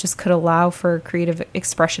just could allow for creative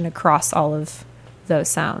expression across all of those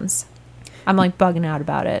sounds. I'm like bugging out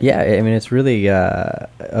about it. Yeah, I mean, it's really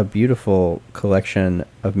a beautiful collection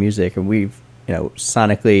of music, and we've,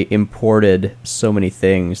 sonically imported so many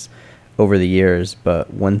things over the years,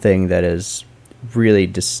 but one thing that is really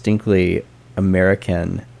distinctly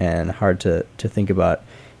American and hard to think about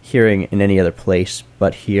hearing in any other place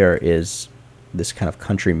but here is this kind of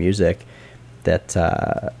country music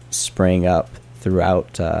that sprang up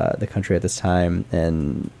throughout the country at this time,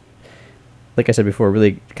 and like I said before,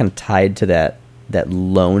 really kind of tied to that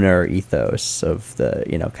loner ethos of the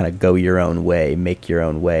kind of go your own way, make your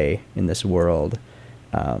own way in this world,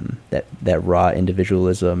 that raw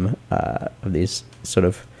individualism of these sort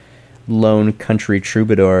of lone country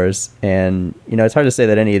troubadours. And it's hard to say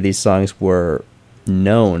that any of these songs were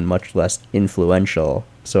known, much less influential,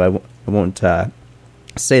 so I won't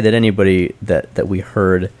say that anybody that we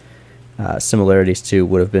heard similarities to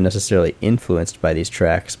would have been necessarily influenced by these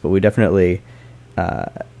tracks, but we definitely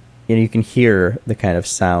you can hear the kind of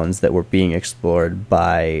sounds that were being explored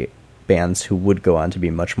by bands who would go on to be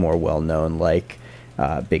much more well known, like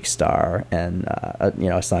Big Star, and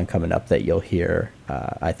a song coming up that you'll hear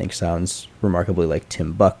I think sounds remarkably like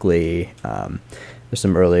Tim Buckley. There's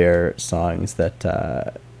some earlier songs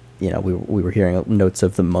that we were hearing notes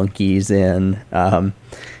of the Monkees in.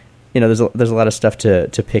 There's a lot of stuff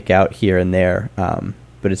to pick out here and there,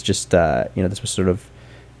 but it's just this was sort of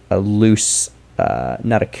a loose,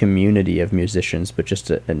 not a community of musicians, but just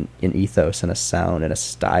an ethos and a sound and a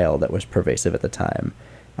style that was pervasive at the time,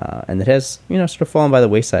 and that has sort of fallen by the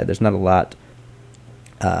wayside. There's not a lot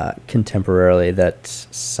contemporarily that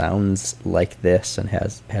sounds like this and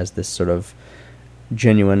has this sort of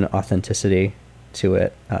genuine authenticity to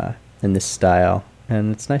it in this style,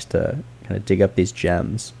 and it's nice to kind of dig up these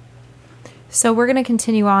gems. So we're going to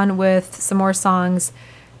continue on with some more songs.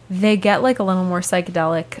 They get like a little more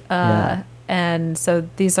psychedelic, and so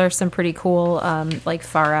these are some pretty cool, like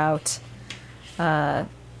far out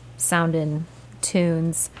sounding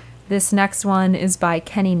tunes. This next one is by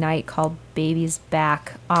Kenny Knight, called Baby's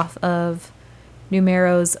Back, off of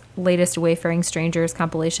Numero's latest Wayfaring Strangers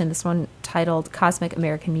compilation. This one titled Cosmic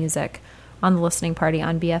American Music, on the listening party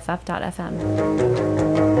on BFF.fm.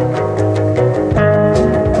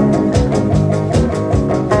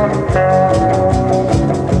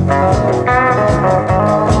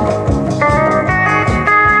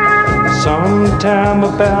 Sometime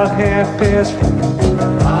about 4:30,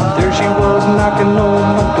 there she was knocking on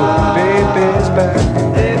my door. Baby's back,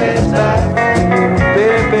 baby's back,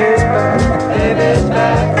 baby's back, baby's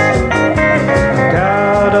back.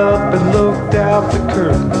 Got up and looked out the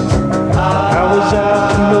curtain. I was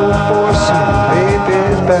out to look for some.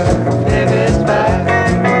 Baby's back, baby's back,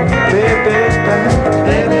 baby's back,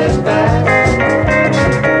 baby's back.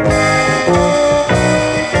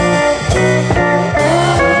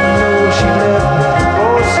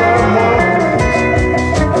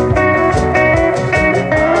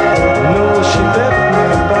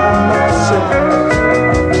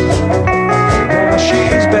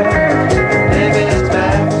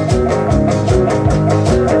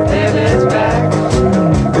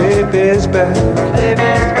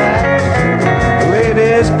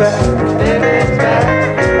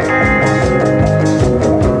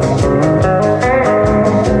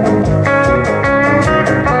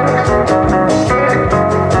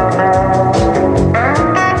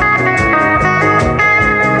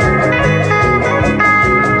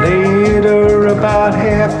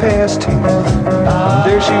 Past 10,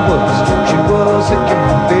 there she was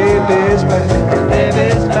again. Baby's back,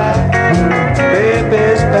 baby's back,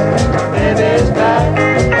 baby's back, baby's back.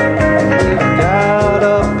 Got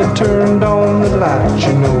up and turned on the lights.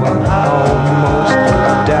 I'm almost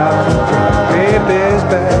doubtful. Baby's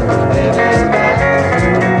back, baby's back.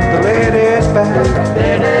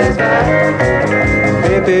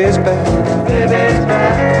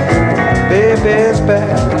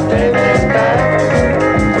 back, baby's back.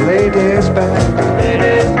 A lady's back,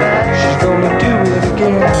 lady's back. She's gonna do it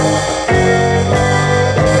again.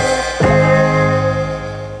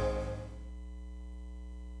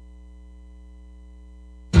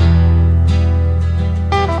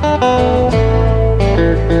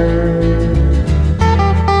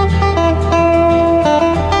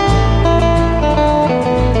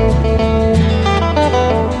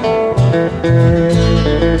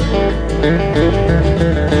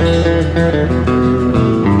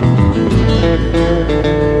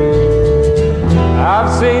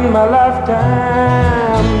 I've seen my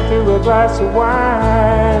lifetime through a glass of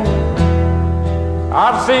wine.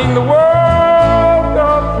 I've seen the world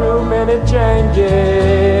go through many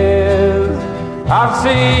changes. I've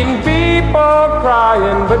seen people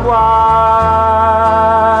crying, but why?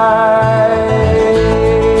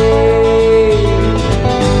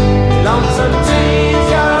 Lonesome trees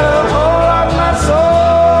got a hold on my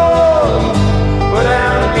soul, but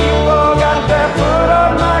down people got their foot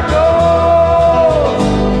on my goal.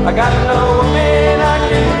 I got no man I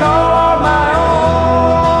can call my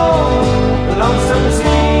own. Lonesome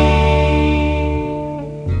sea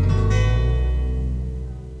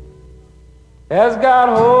has got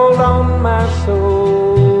hold on my soul.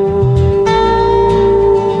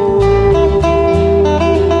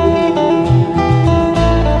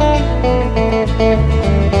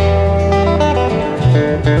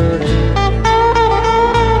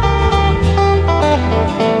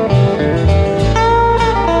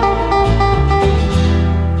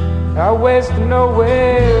 I waste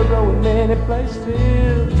nowhere, going many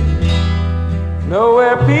places,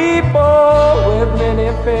 nowhere people with many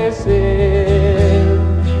faces.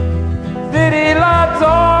 City lights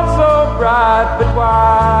are so bright, but why?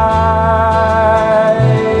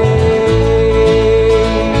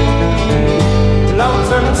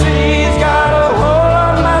 Lonesome trees got a hold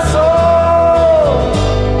on my soul,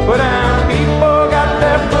 but down people got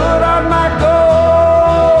their foot on my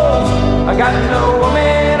goals. I got no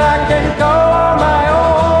woman I can call my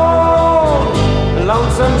own.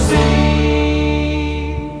 Lonesome sea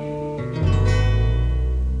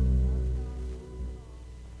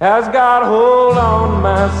has got hold on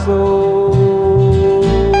my soul.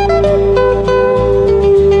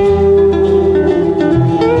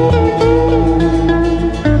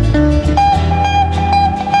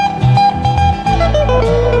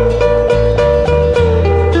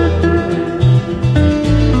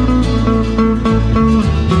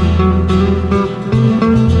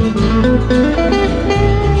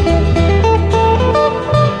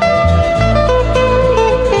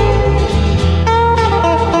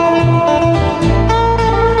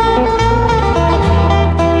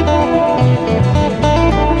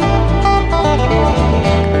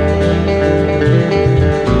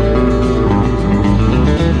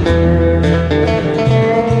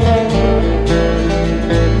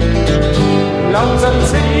 Lonesome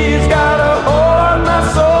seas got a hold on my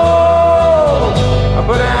soul,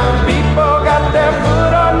 but down people got their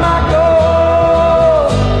foot on my goal.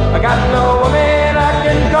 I got no woman I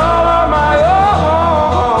can call on my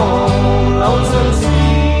own. Lonesome sea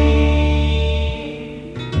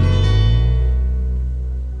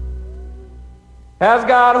has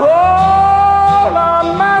got hold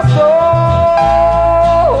on my soul.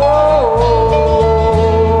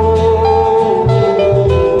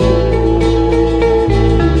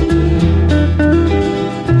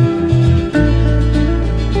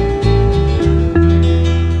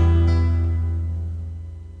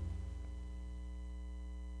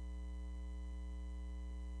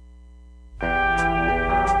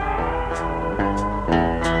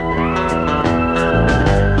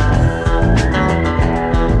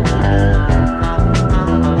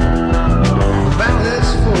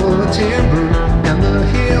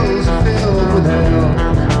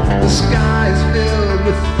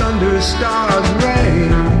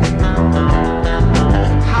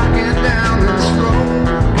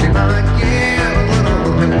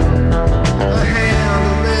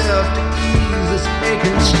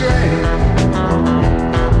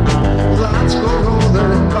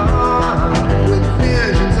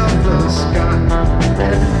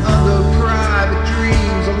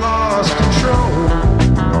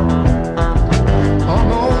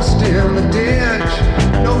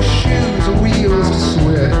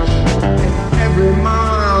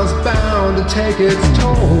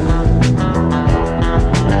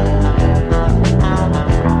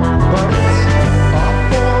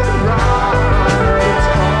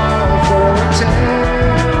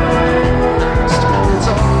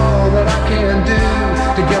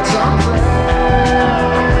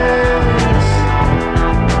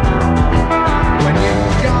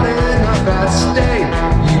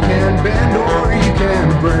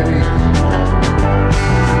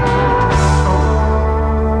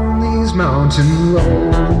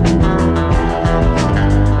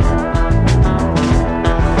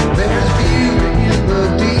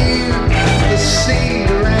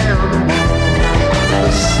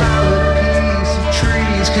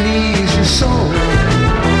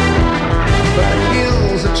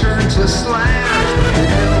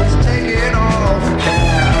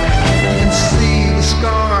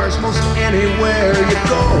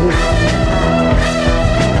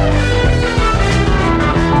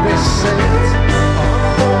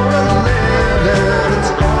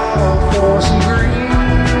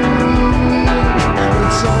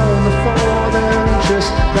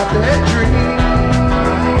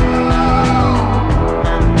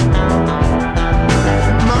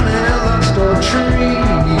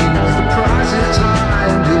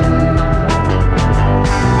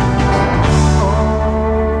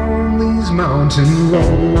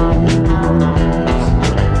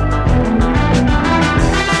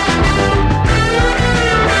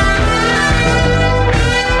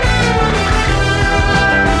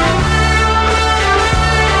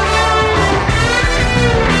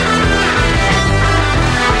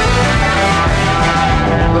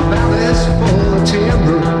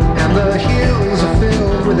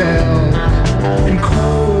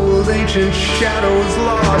 Ancient shadows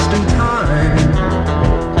lost in time.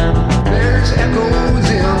 There's echoes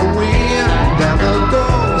in the wind and the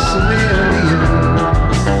ghosts of Indians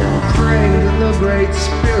pray to the great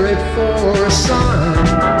spirit for a sign.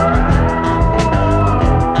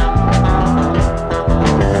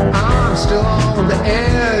 I'm still on the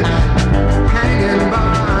edge, hanging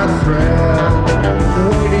by a thread,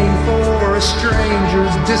 waiting for a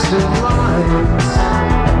stranger's distant lights.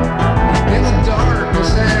 In the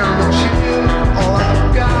darkness and the chill, all I've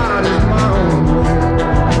got is my own will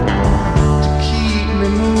to keep me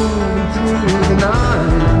moving through the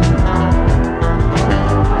night.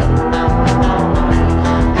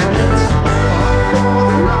 And it's all for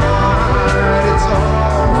the ride, it's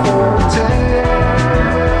all for the taste.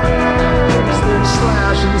 There's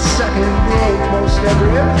slash and second growth most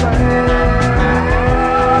every place.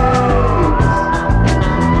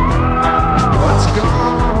 What's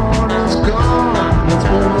gone is gone. What's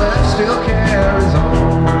been left still carries on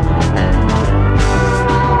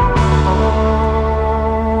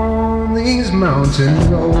these mountain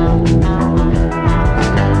roads.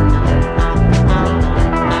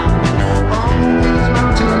 On these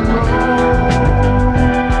mountain roads. On these mountain roads.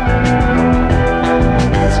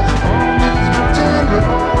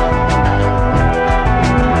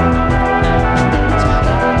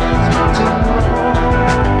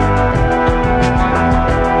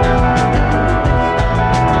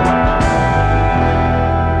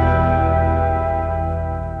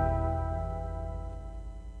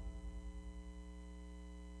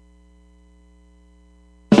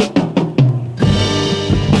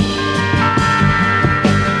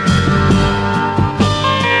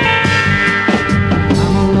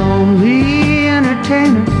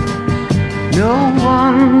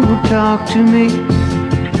 Talk to me.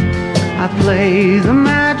 I play the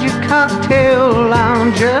magic cocktail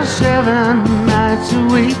lounge just 7 nights a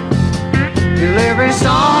week. Till every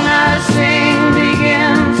song I sing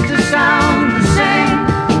begins to sound the same.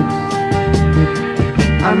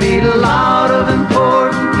 I meet a lot of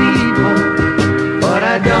important people, but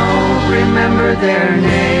I don't remember their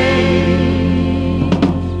names.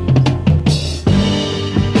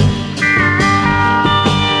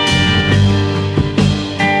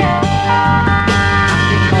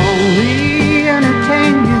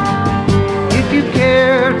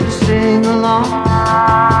 Sing along,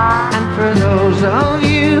 and for those of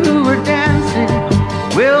you who are dancing,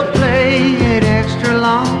 we'll play it extra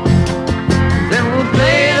long. Then we'll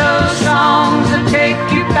play those songs that take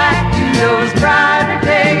you back to those brighter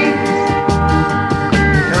days.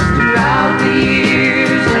 'Cause throughout the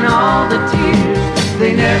years and all the tears,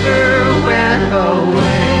 they never went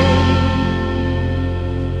away.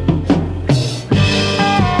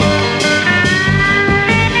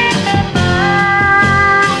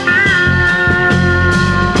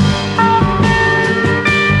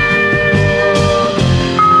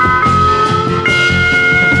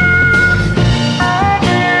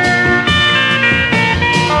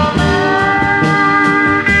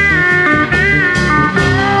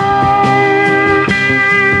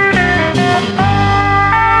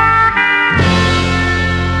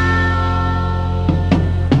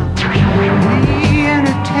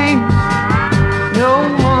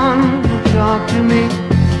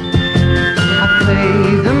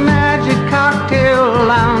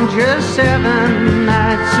 Just 7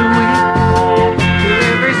 nights a week. Till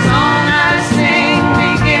every song I sing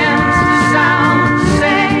begins to sound the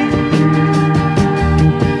same.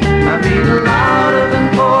 I meet a lot of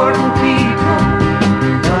important people,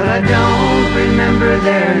 but I don't remember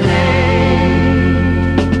their names.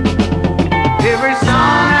 Every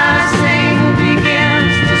song I sing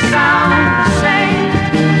begins to sound the same.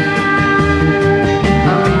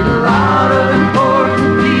 I meet a lot of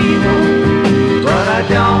important people, but I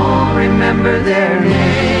don't remember their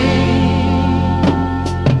name.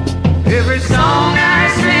 Every song I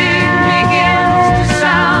sing begins to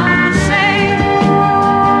sound the same.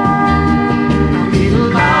 I meet a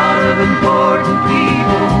lot of important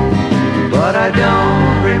people, but I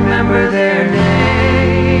don't remember their names.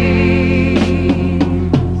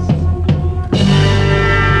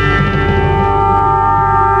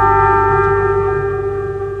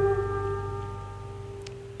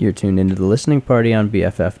 You're tuned into the listening party on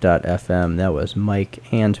BFF.FM. That was Mike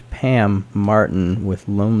and Pam Martin with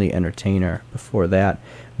Lonely Entertainer. Before that,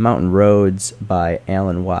 Mountain Roads by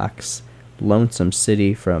Alan Wax, Lonesome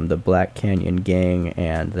City from the Black Canyon Gang,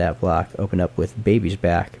 and that block opened up with Baby's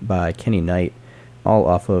Back by Kenny Knight, all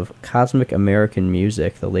off of Cosmic American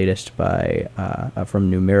Music, the latest by from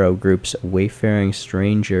Numero Group's Wayfaring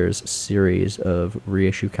Strangers series of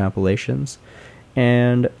reissue compilations,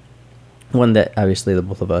 and one that obviously the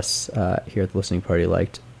both of us here at the listening party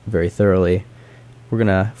liked very thoroughly. We're going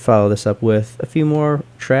to follow this up with a few more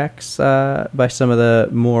tracks by some of the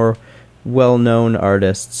more well-known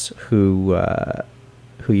artists who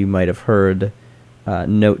you might have heard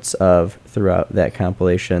notes of throughout that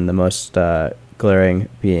compilation. The most glaring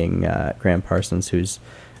being Graham Parsons, who's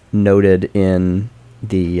noted in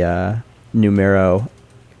the Numero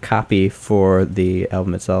copy for the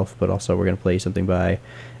album itself, but also we're going to play something by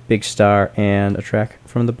Big Star and a track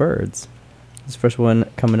from the Byrds. This first one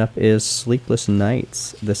coming up is Sleepless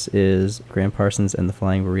Nights. This is Graham Parsons and the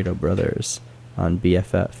Flying Burrito Brothers on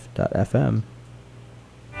BFF.FM.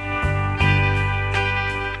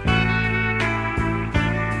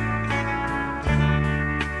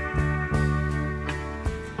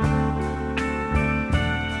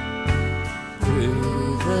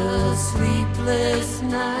 Through the sleepless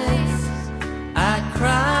nights, I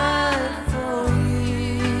cried for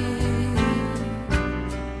you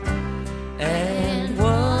and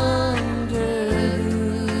wondered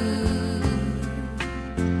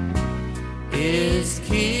who is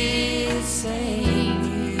kissing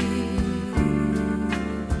you.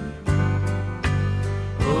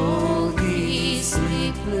 Oh, these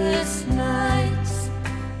sleepless nights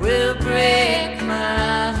will break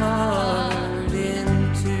my heart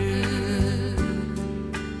in two.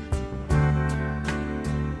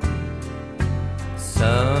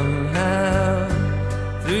 Somehow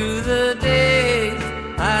through the day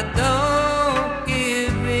I don't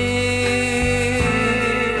give in.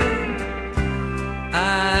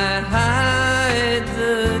 I hide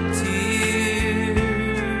the tears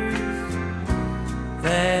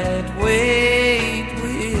that wait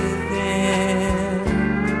within.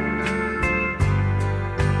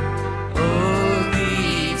 Oh,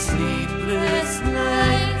 these sleepless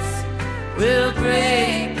nights will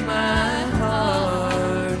break my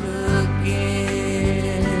heart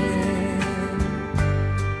again.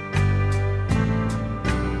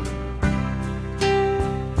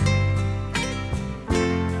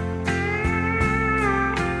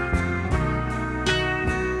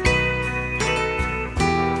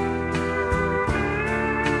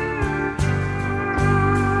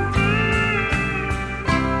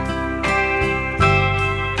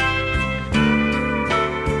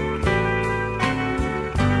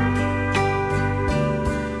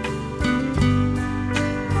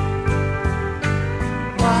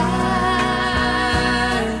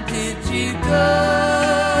 Why did you go?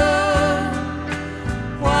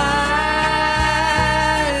 Why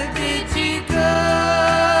did you go?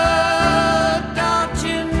 Don't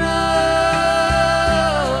you know?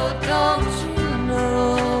 Don't you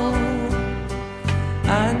know? I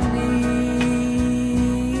need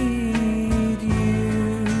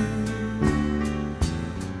you.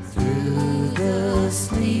 Through the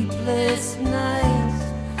sleepless nights,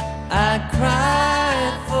 I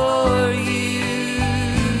cry for you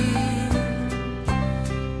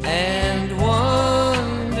and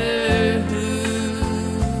wonder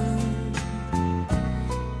who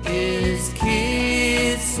is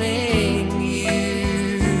kissing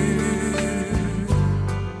you.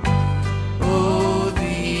 Oh,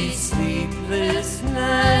 these sleepless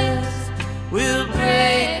nights will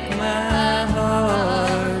break my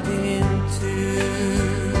heart in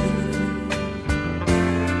two.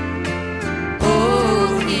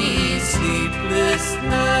 Oh, these sleepless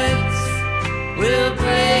nights will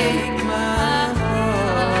break my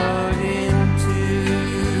heart in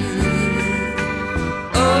two.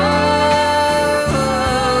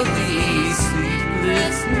 Oh, these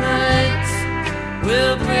sleepless nights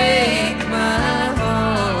will break my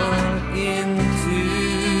heart in two.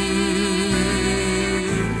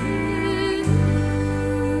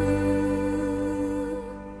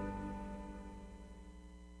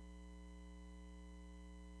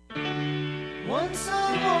 Once I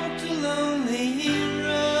walked a lonely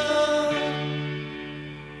road.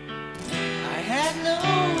 I had no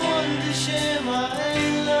one to share my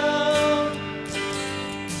love.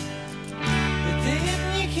 But then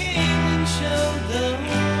you came and showed the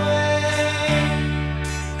way.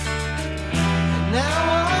 And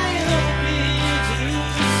now I hope you to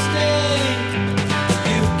stay.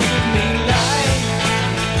 You give me life.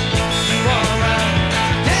 You are right.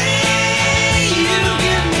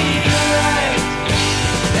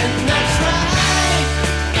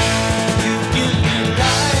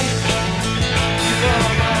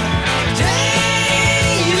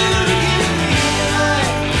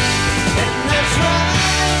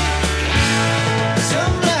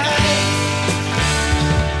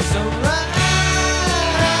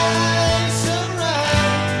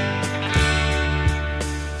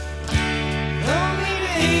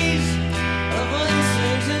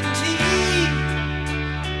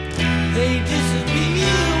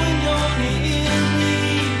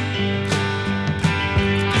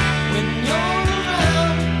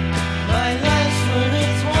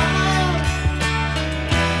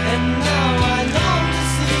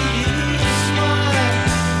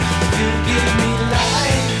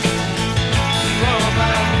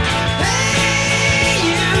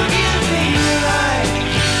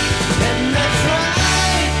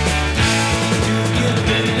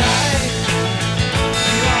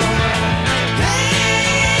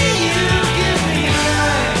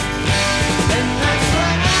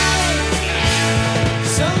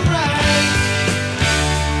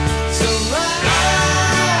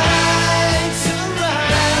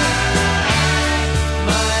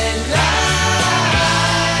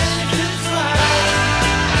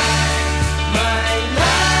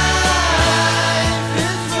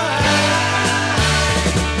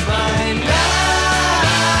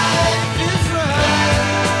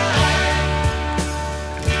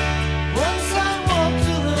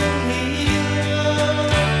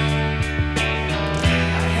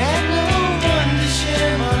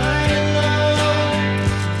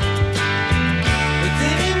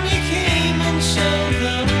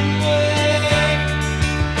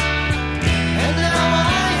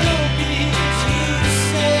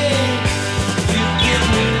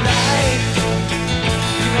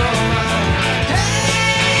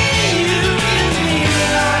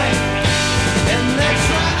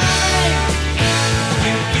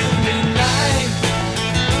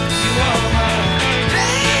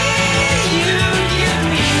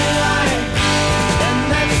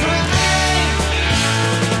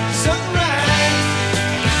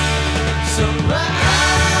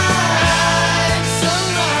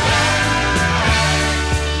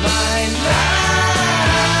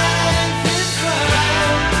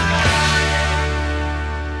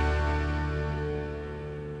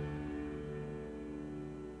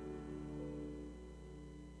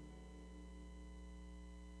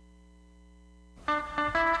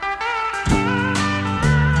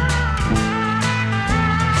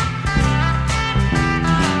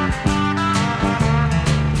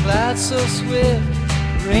 Tide so swift,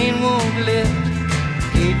 rain won't lift,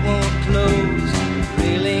 gate won't close,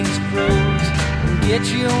 railings froze. Get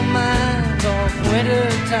your mind off winter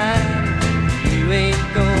time, you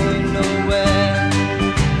ain't going nowhere.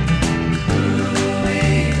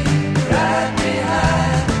 Ooh-wee, ride me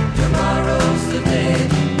high, tomorrow's the day,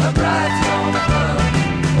 my bride's gonna come.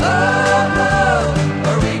 Oh, oh,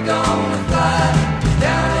 are we gonna fly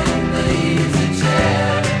down in the easy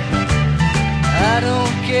chair? I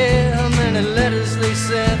don't care how many letters they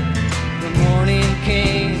sent, the morning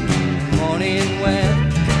came, the morning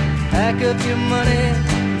went. Pack up your money,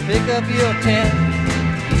 pick up your tent,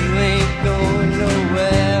 you ain't going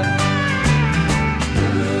nowhere.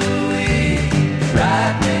 Ooh-wee,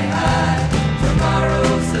 ride me high,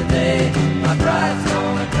 tomorrow's the day, my bride's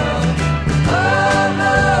gonna come. Oh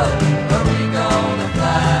no, are we gonna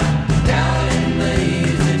fly down in the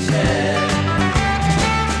easy chair?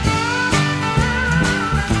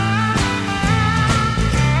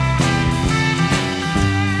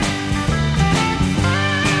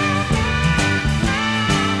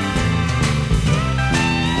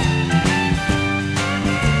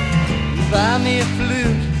 Buy me a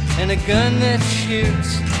flute and a gun that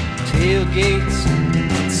shoots, tailgates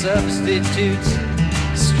and substitutes.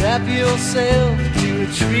 Strap yourself to a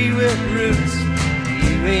tree with roots,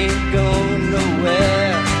 you ain't going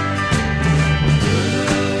nowhere.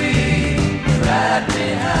 Ooh-wee, ride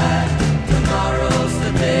me high, tomorrow's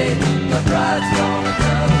the day, my bride's gonna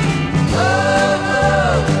come. Oh,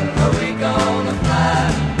 oh, are we gonna fly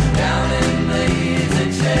down in the easy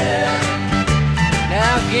chair?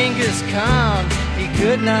 Now Genghis Khan, he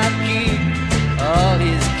could not keep all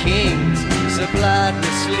his kings supplied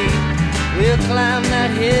with sleep. We'll climb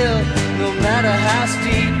that hill, no matter how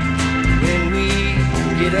steep, when we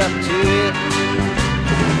get up to it.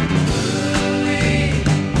 Ooh-wee,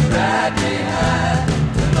 ride me high,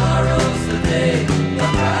 tomorrow's the day, my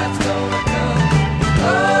bride's gonna come.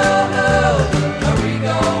 Oh, oh, are we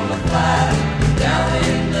gonna fly down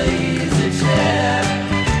in the easy chair?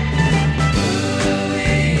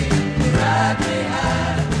 Ooh-wee, ride me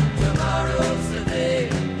high, tomorrow's the day,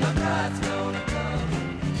 my bride's gonna come.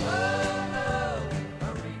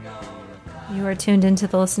 You are tuned into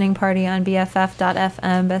the listening party on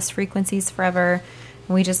BFF.FM, best frequencies forever.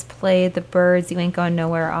 And we just played The Birds, You Ain't Going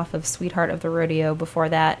Nowhere off of Sweetheart of the Rodeo. Before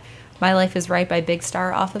that, My Life is Right by Big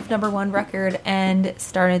Star off of #1 record, and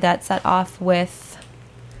started that set off with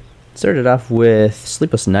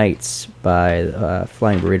Sleepless Nights by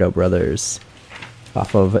Flying Burrito Brothers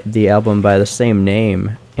off of the album by the same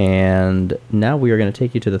name. And now we are going to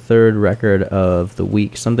take you to the third record of the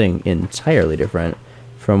week, something entirely different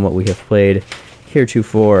from what we have played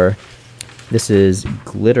heretofore. This is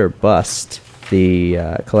Glitterbust, the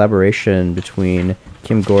collaboration between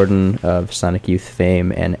Kim Gordon of Sonic Youth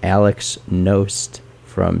fame and Alex Nost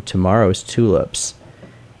from Tomorrow's Tulips,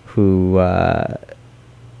 who,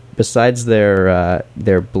 besides their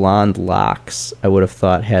blonde locks, I would have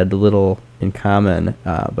thought had little in common,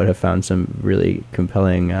 but have found some really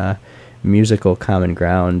compelling musical common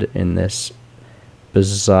ground in this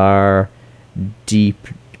bizarre, deep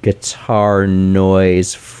guitar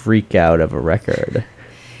noise freak out of a record.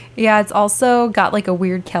 Yeah, it's also got like a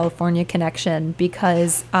weird California connection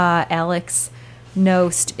because Alex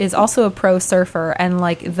Nost is also a pro surfer and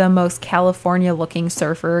like the most California looking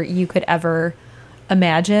surfer you could ever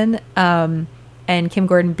imagine. And Kim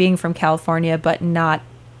Gordon being from California but not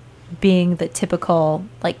being the typical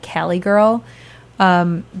like Cali girl,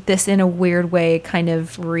 this in a weird way kind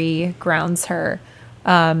of re-grounds her.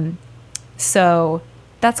 So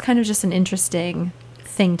that's kind of just an interesting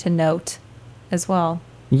thing to note as well.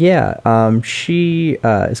 Yeah, she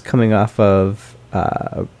is coming off of,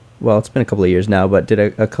 well, it's been a couple of years now, but did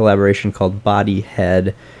a collaboration called Body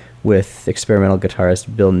Head with experimental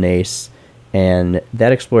guitarist Bill Nace, and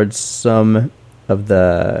that explored some of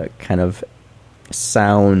the kind of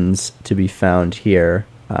sounds to be found here,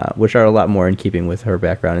 which are a lot more in keeping with her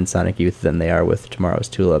background in Sonic Youth than they are with Tomorrow's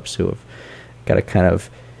Tulips, who have got a kind of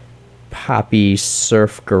poppy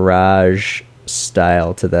surf garage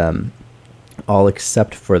style to them, all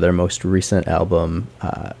except for their most recent album,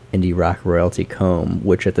 Indie Rock Royalty Comb,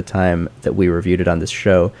 which at the time that we reviewed it on this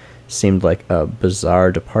show seemed like a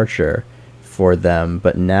bizarre departure for them.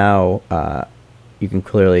 But now you can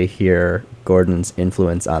clearly hear Gordon's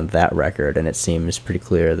influence on that record, and it seems pretty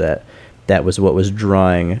clear that that was what was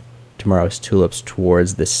drawing Tomorrow's Tulips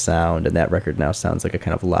towards this sound, and that record now sounds like a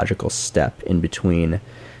kind of logical step in between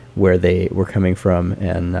where they were coming from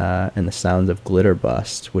and the sounds of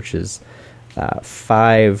Glitterbust, which is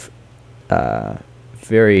 5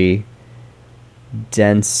 very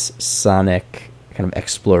dense sonic kind of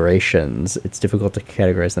explorations. It's difficult to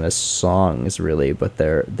categorize them as songs, really, but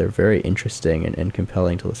they're very interesting and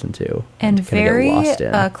compelling to listen to, and to very get lost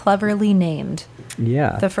in. cleverly named.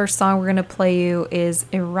 Yeah. The first song we're going to play you is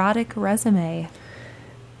Erotic Resume,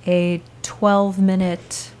 a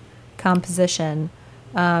 12-minute composition,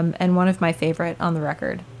 and one of my favorite on the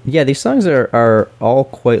record. Yeah, these songs are all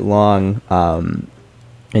quite long,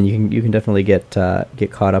 and you can definitely get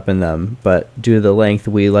caught up in them. But due to the length,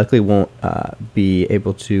 we likely won't be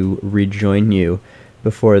able to rejoin you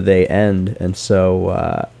before they end, and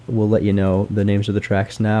so we'll let you know the names of the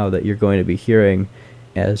tracks now that you're going to be hearing,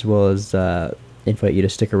 as well as invite you to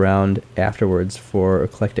stick around afterwards for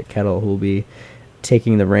Eclectic Kettle, who will be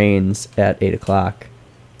taking the reins at 8 o'clock.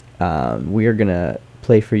 We are gonna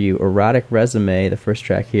play for you Erotic Resume, the first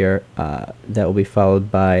track here. That will be followed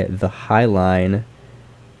by The High Line,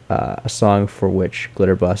 a song for which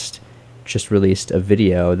Glitterbust just released a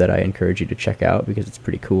video that I encourage you to check out because it's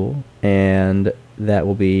pretty cool. And that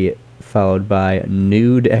will be followed by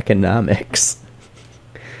Nude Economics.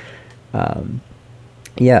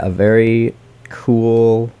 Yeah, a very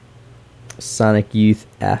cool Sonic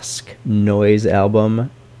Youth-esque noise album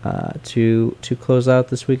to close out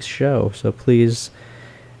this week's show. So please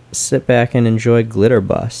sit back and enjoy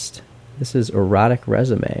Glitterbust. This is Erotic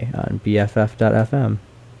Resume on BFF.FM.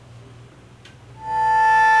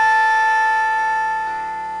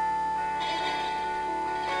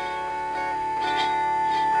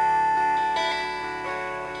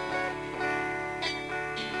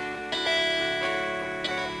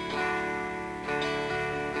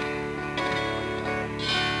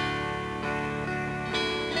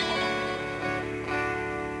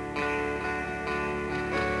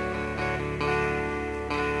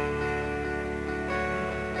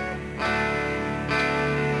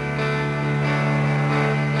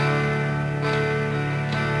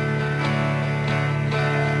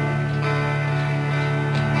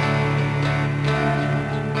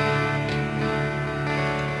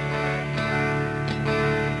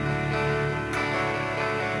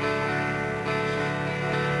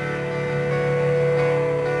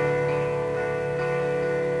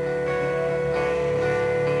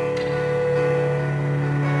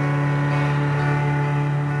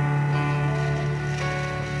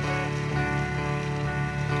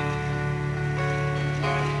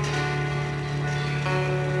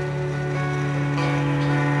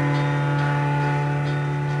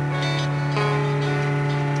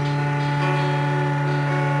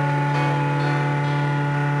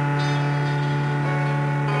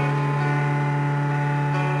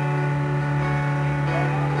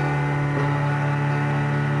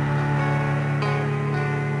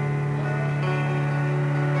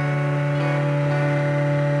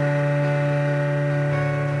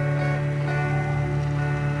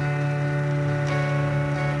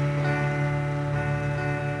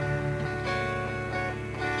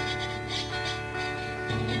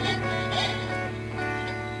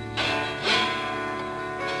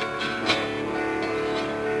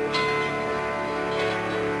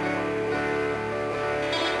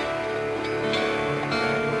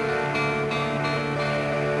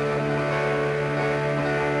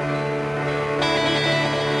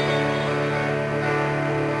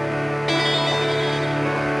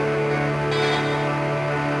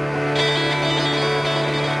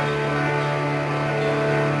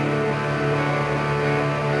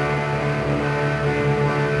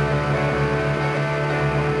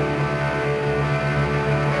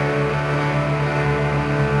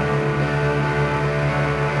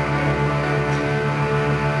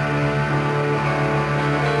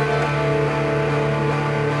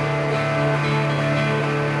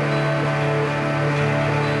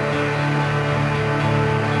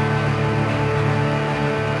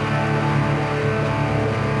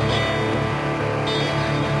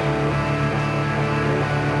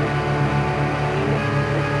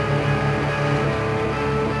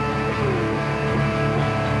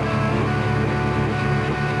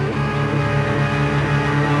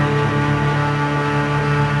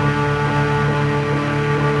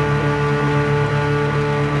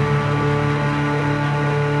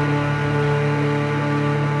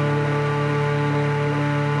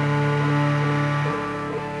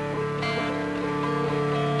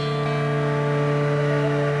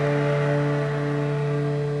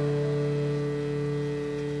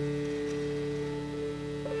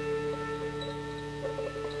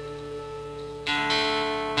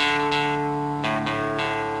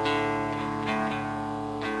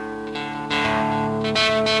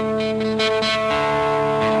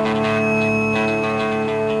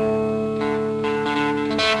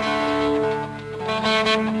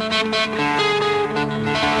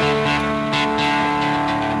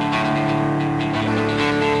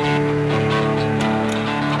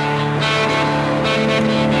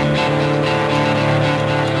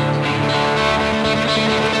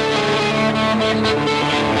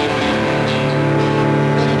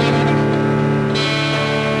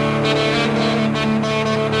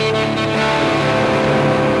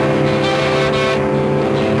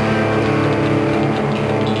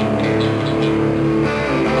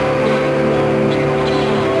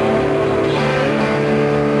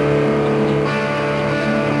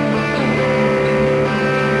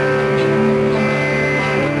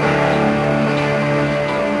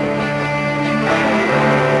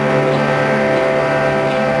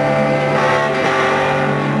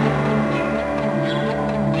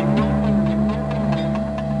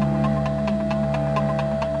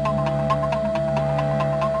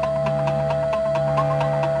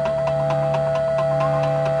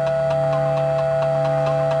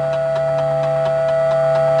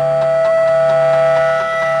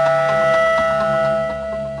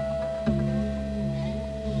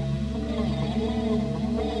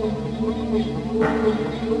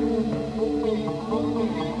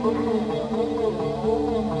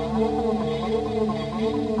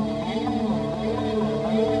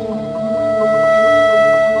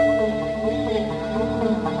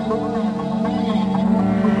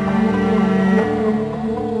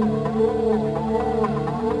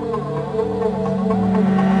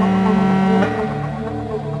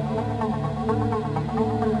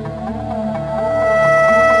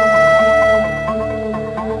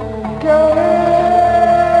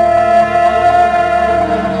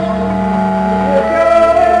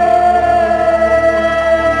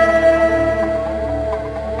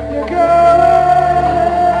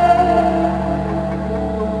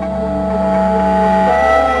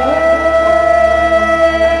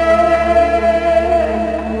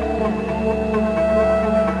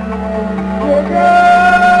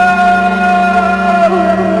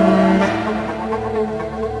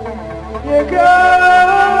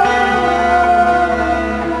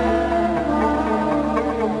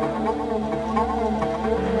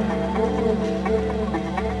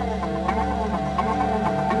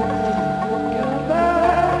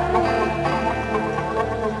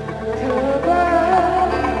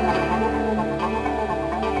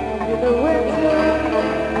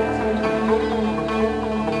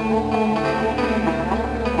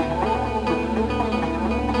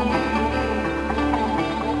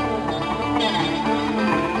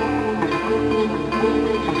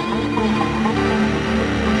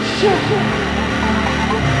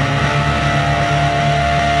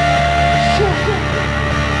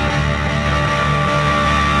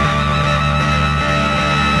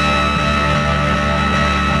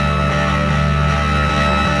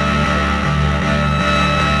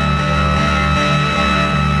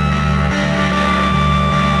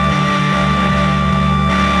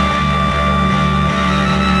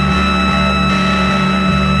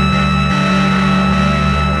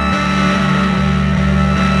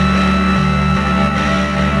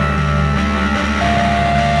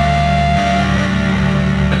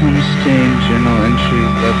 Stain journal entry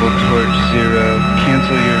level torch 0.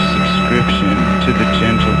 Cancel your subscription to the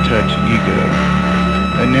gentle touch ego.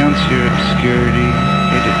 Announce your obscurity,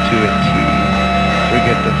 hit it to a T.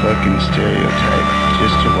 Forget the fucking stereotype,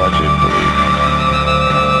 just to watch it believe.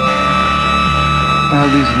 All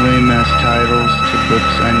these lame-ass titles to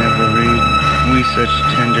books I never read. We such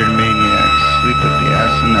tender maniacs, sleep with the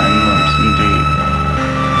asinine lumps indeed.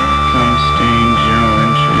 Come stain journal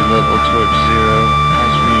entry level torch 0.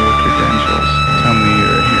 Your credentials, tell me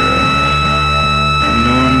you're a hero.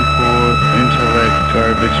 Norm poor intellect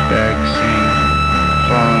garbage bag scene.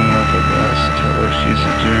 Fall in love with us, tell her she's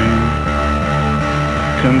a dream.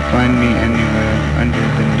 Come find me anywhere under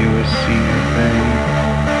the newest senior thing.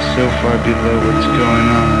 So far below what's going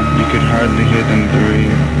on, you could hardly hear them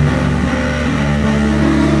breathe.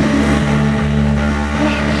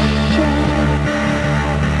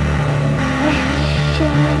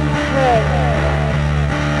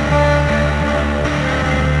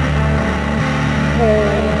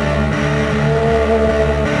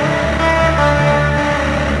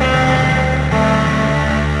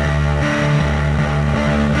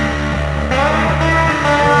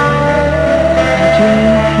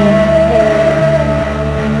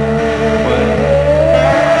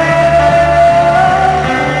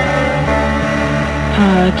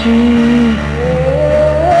 Party.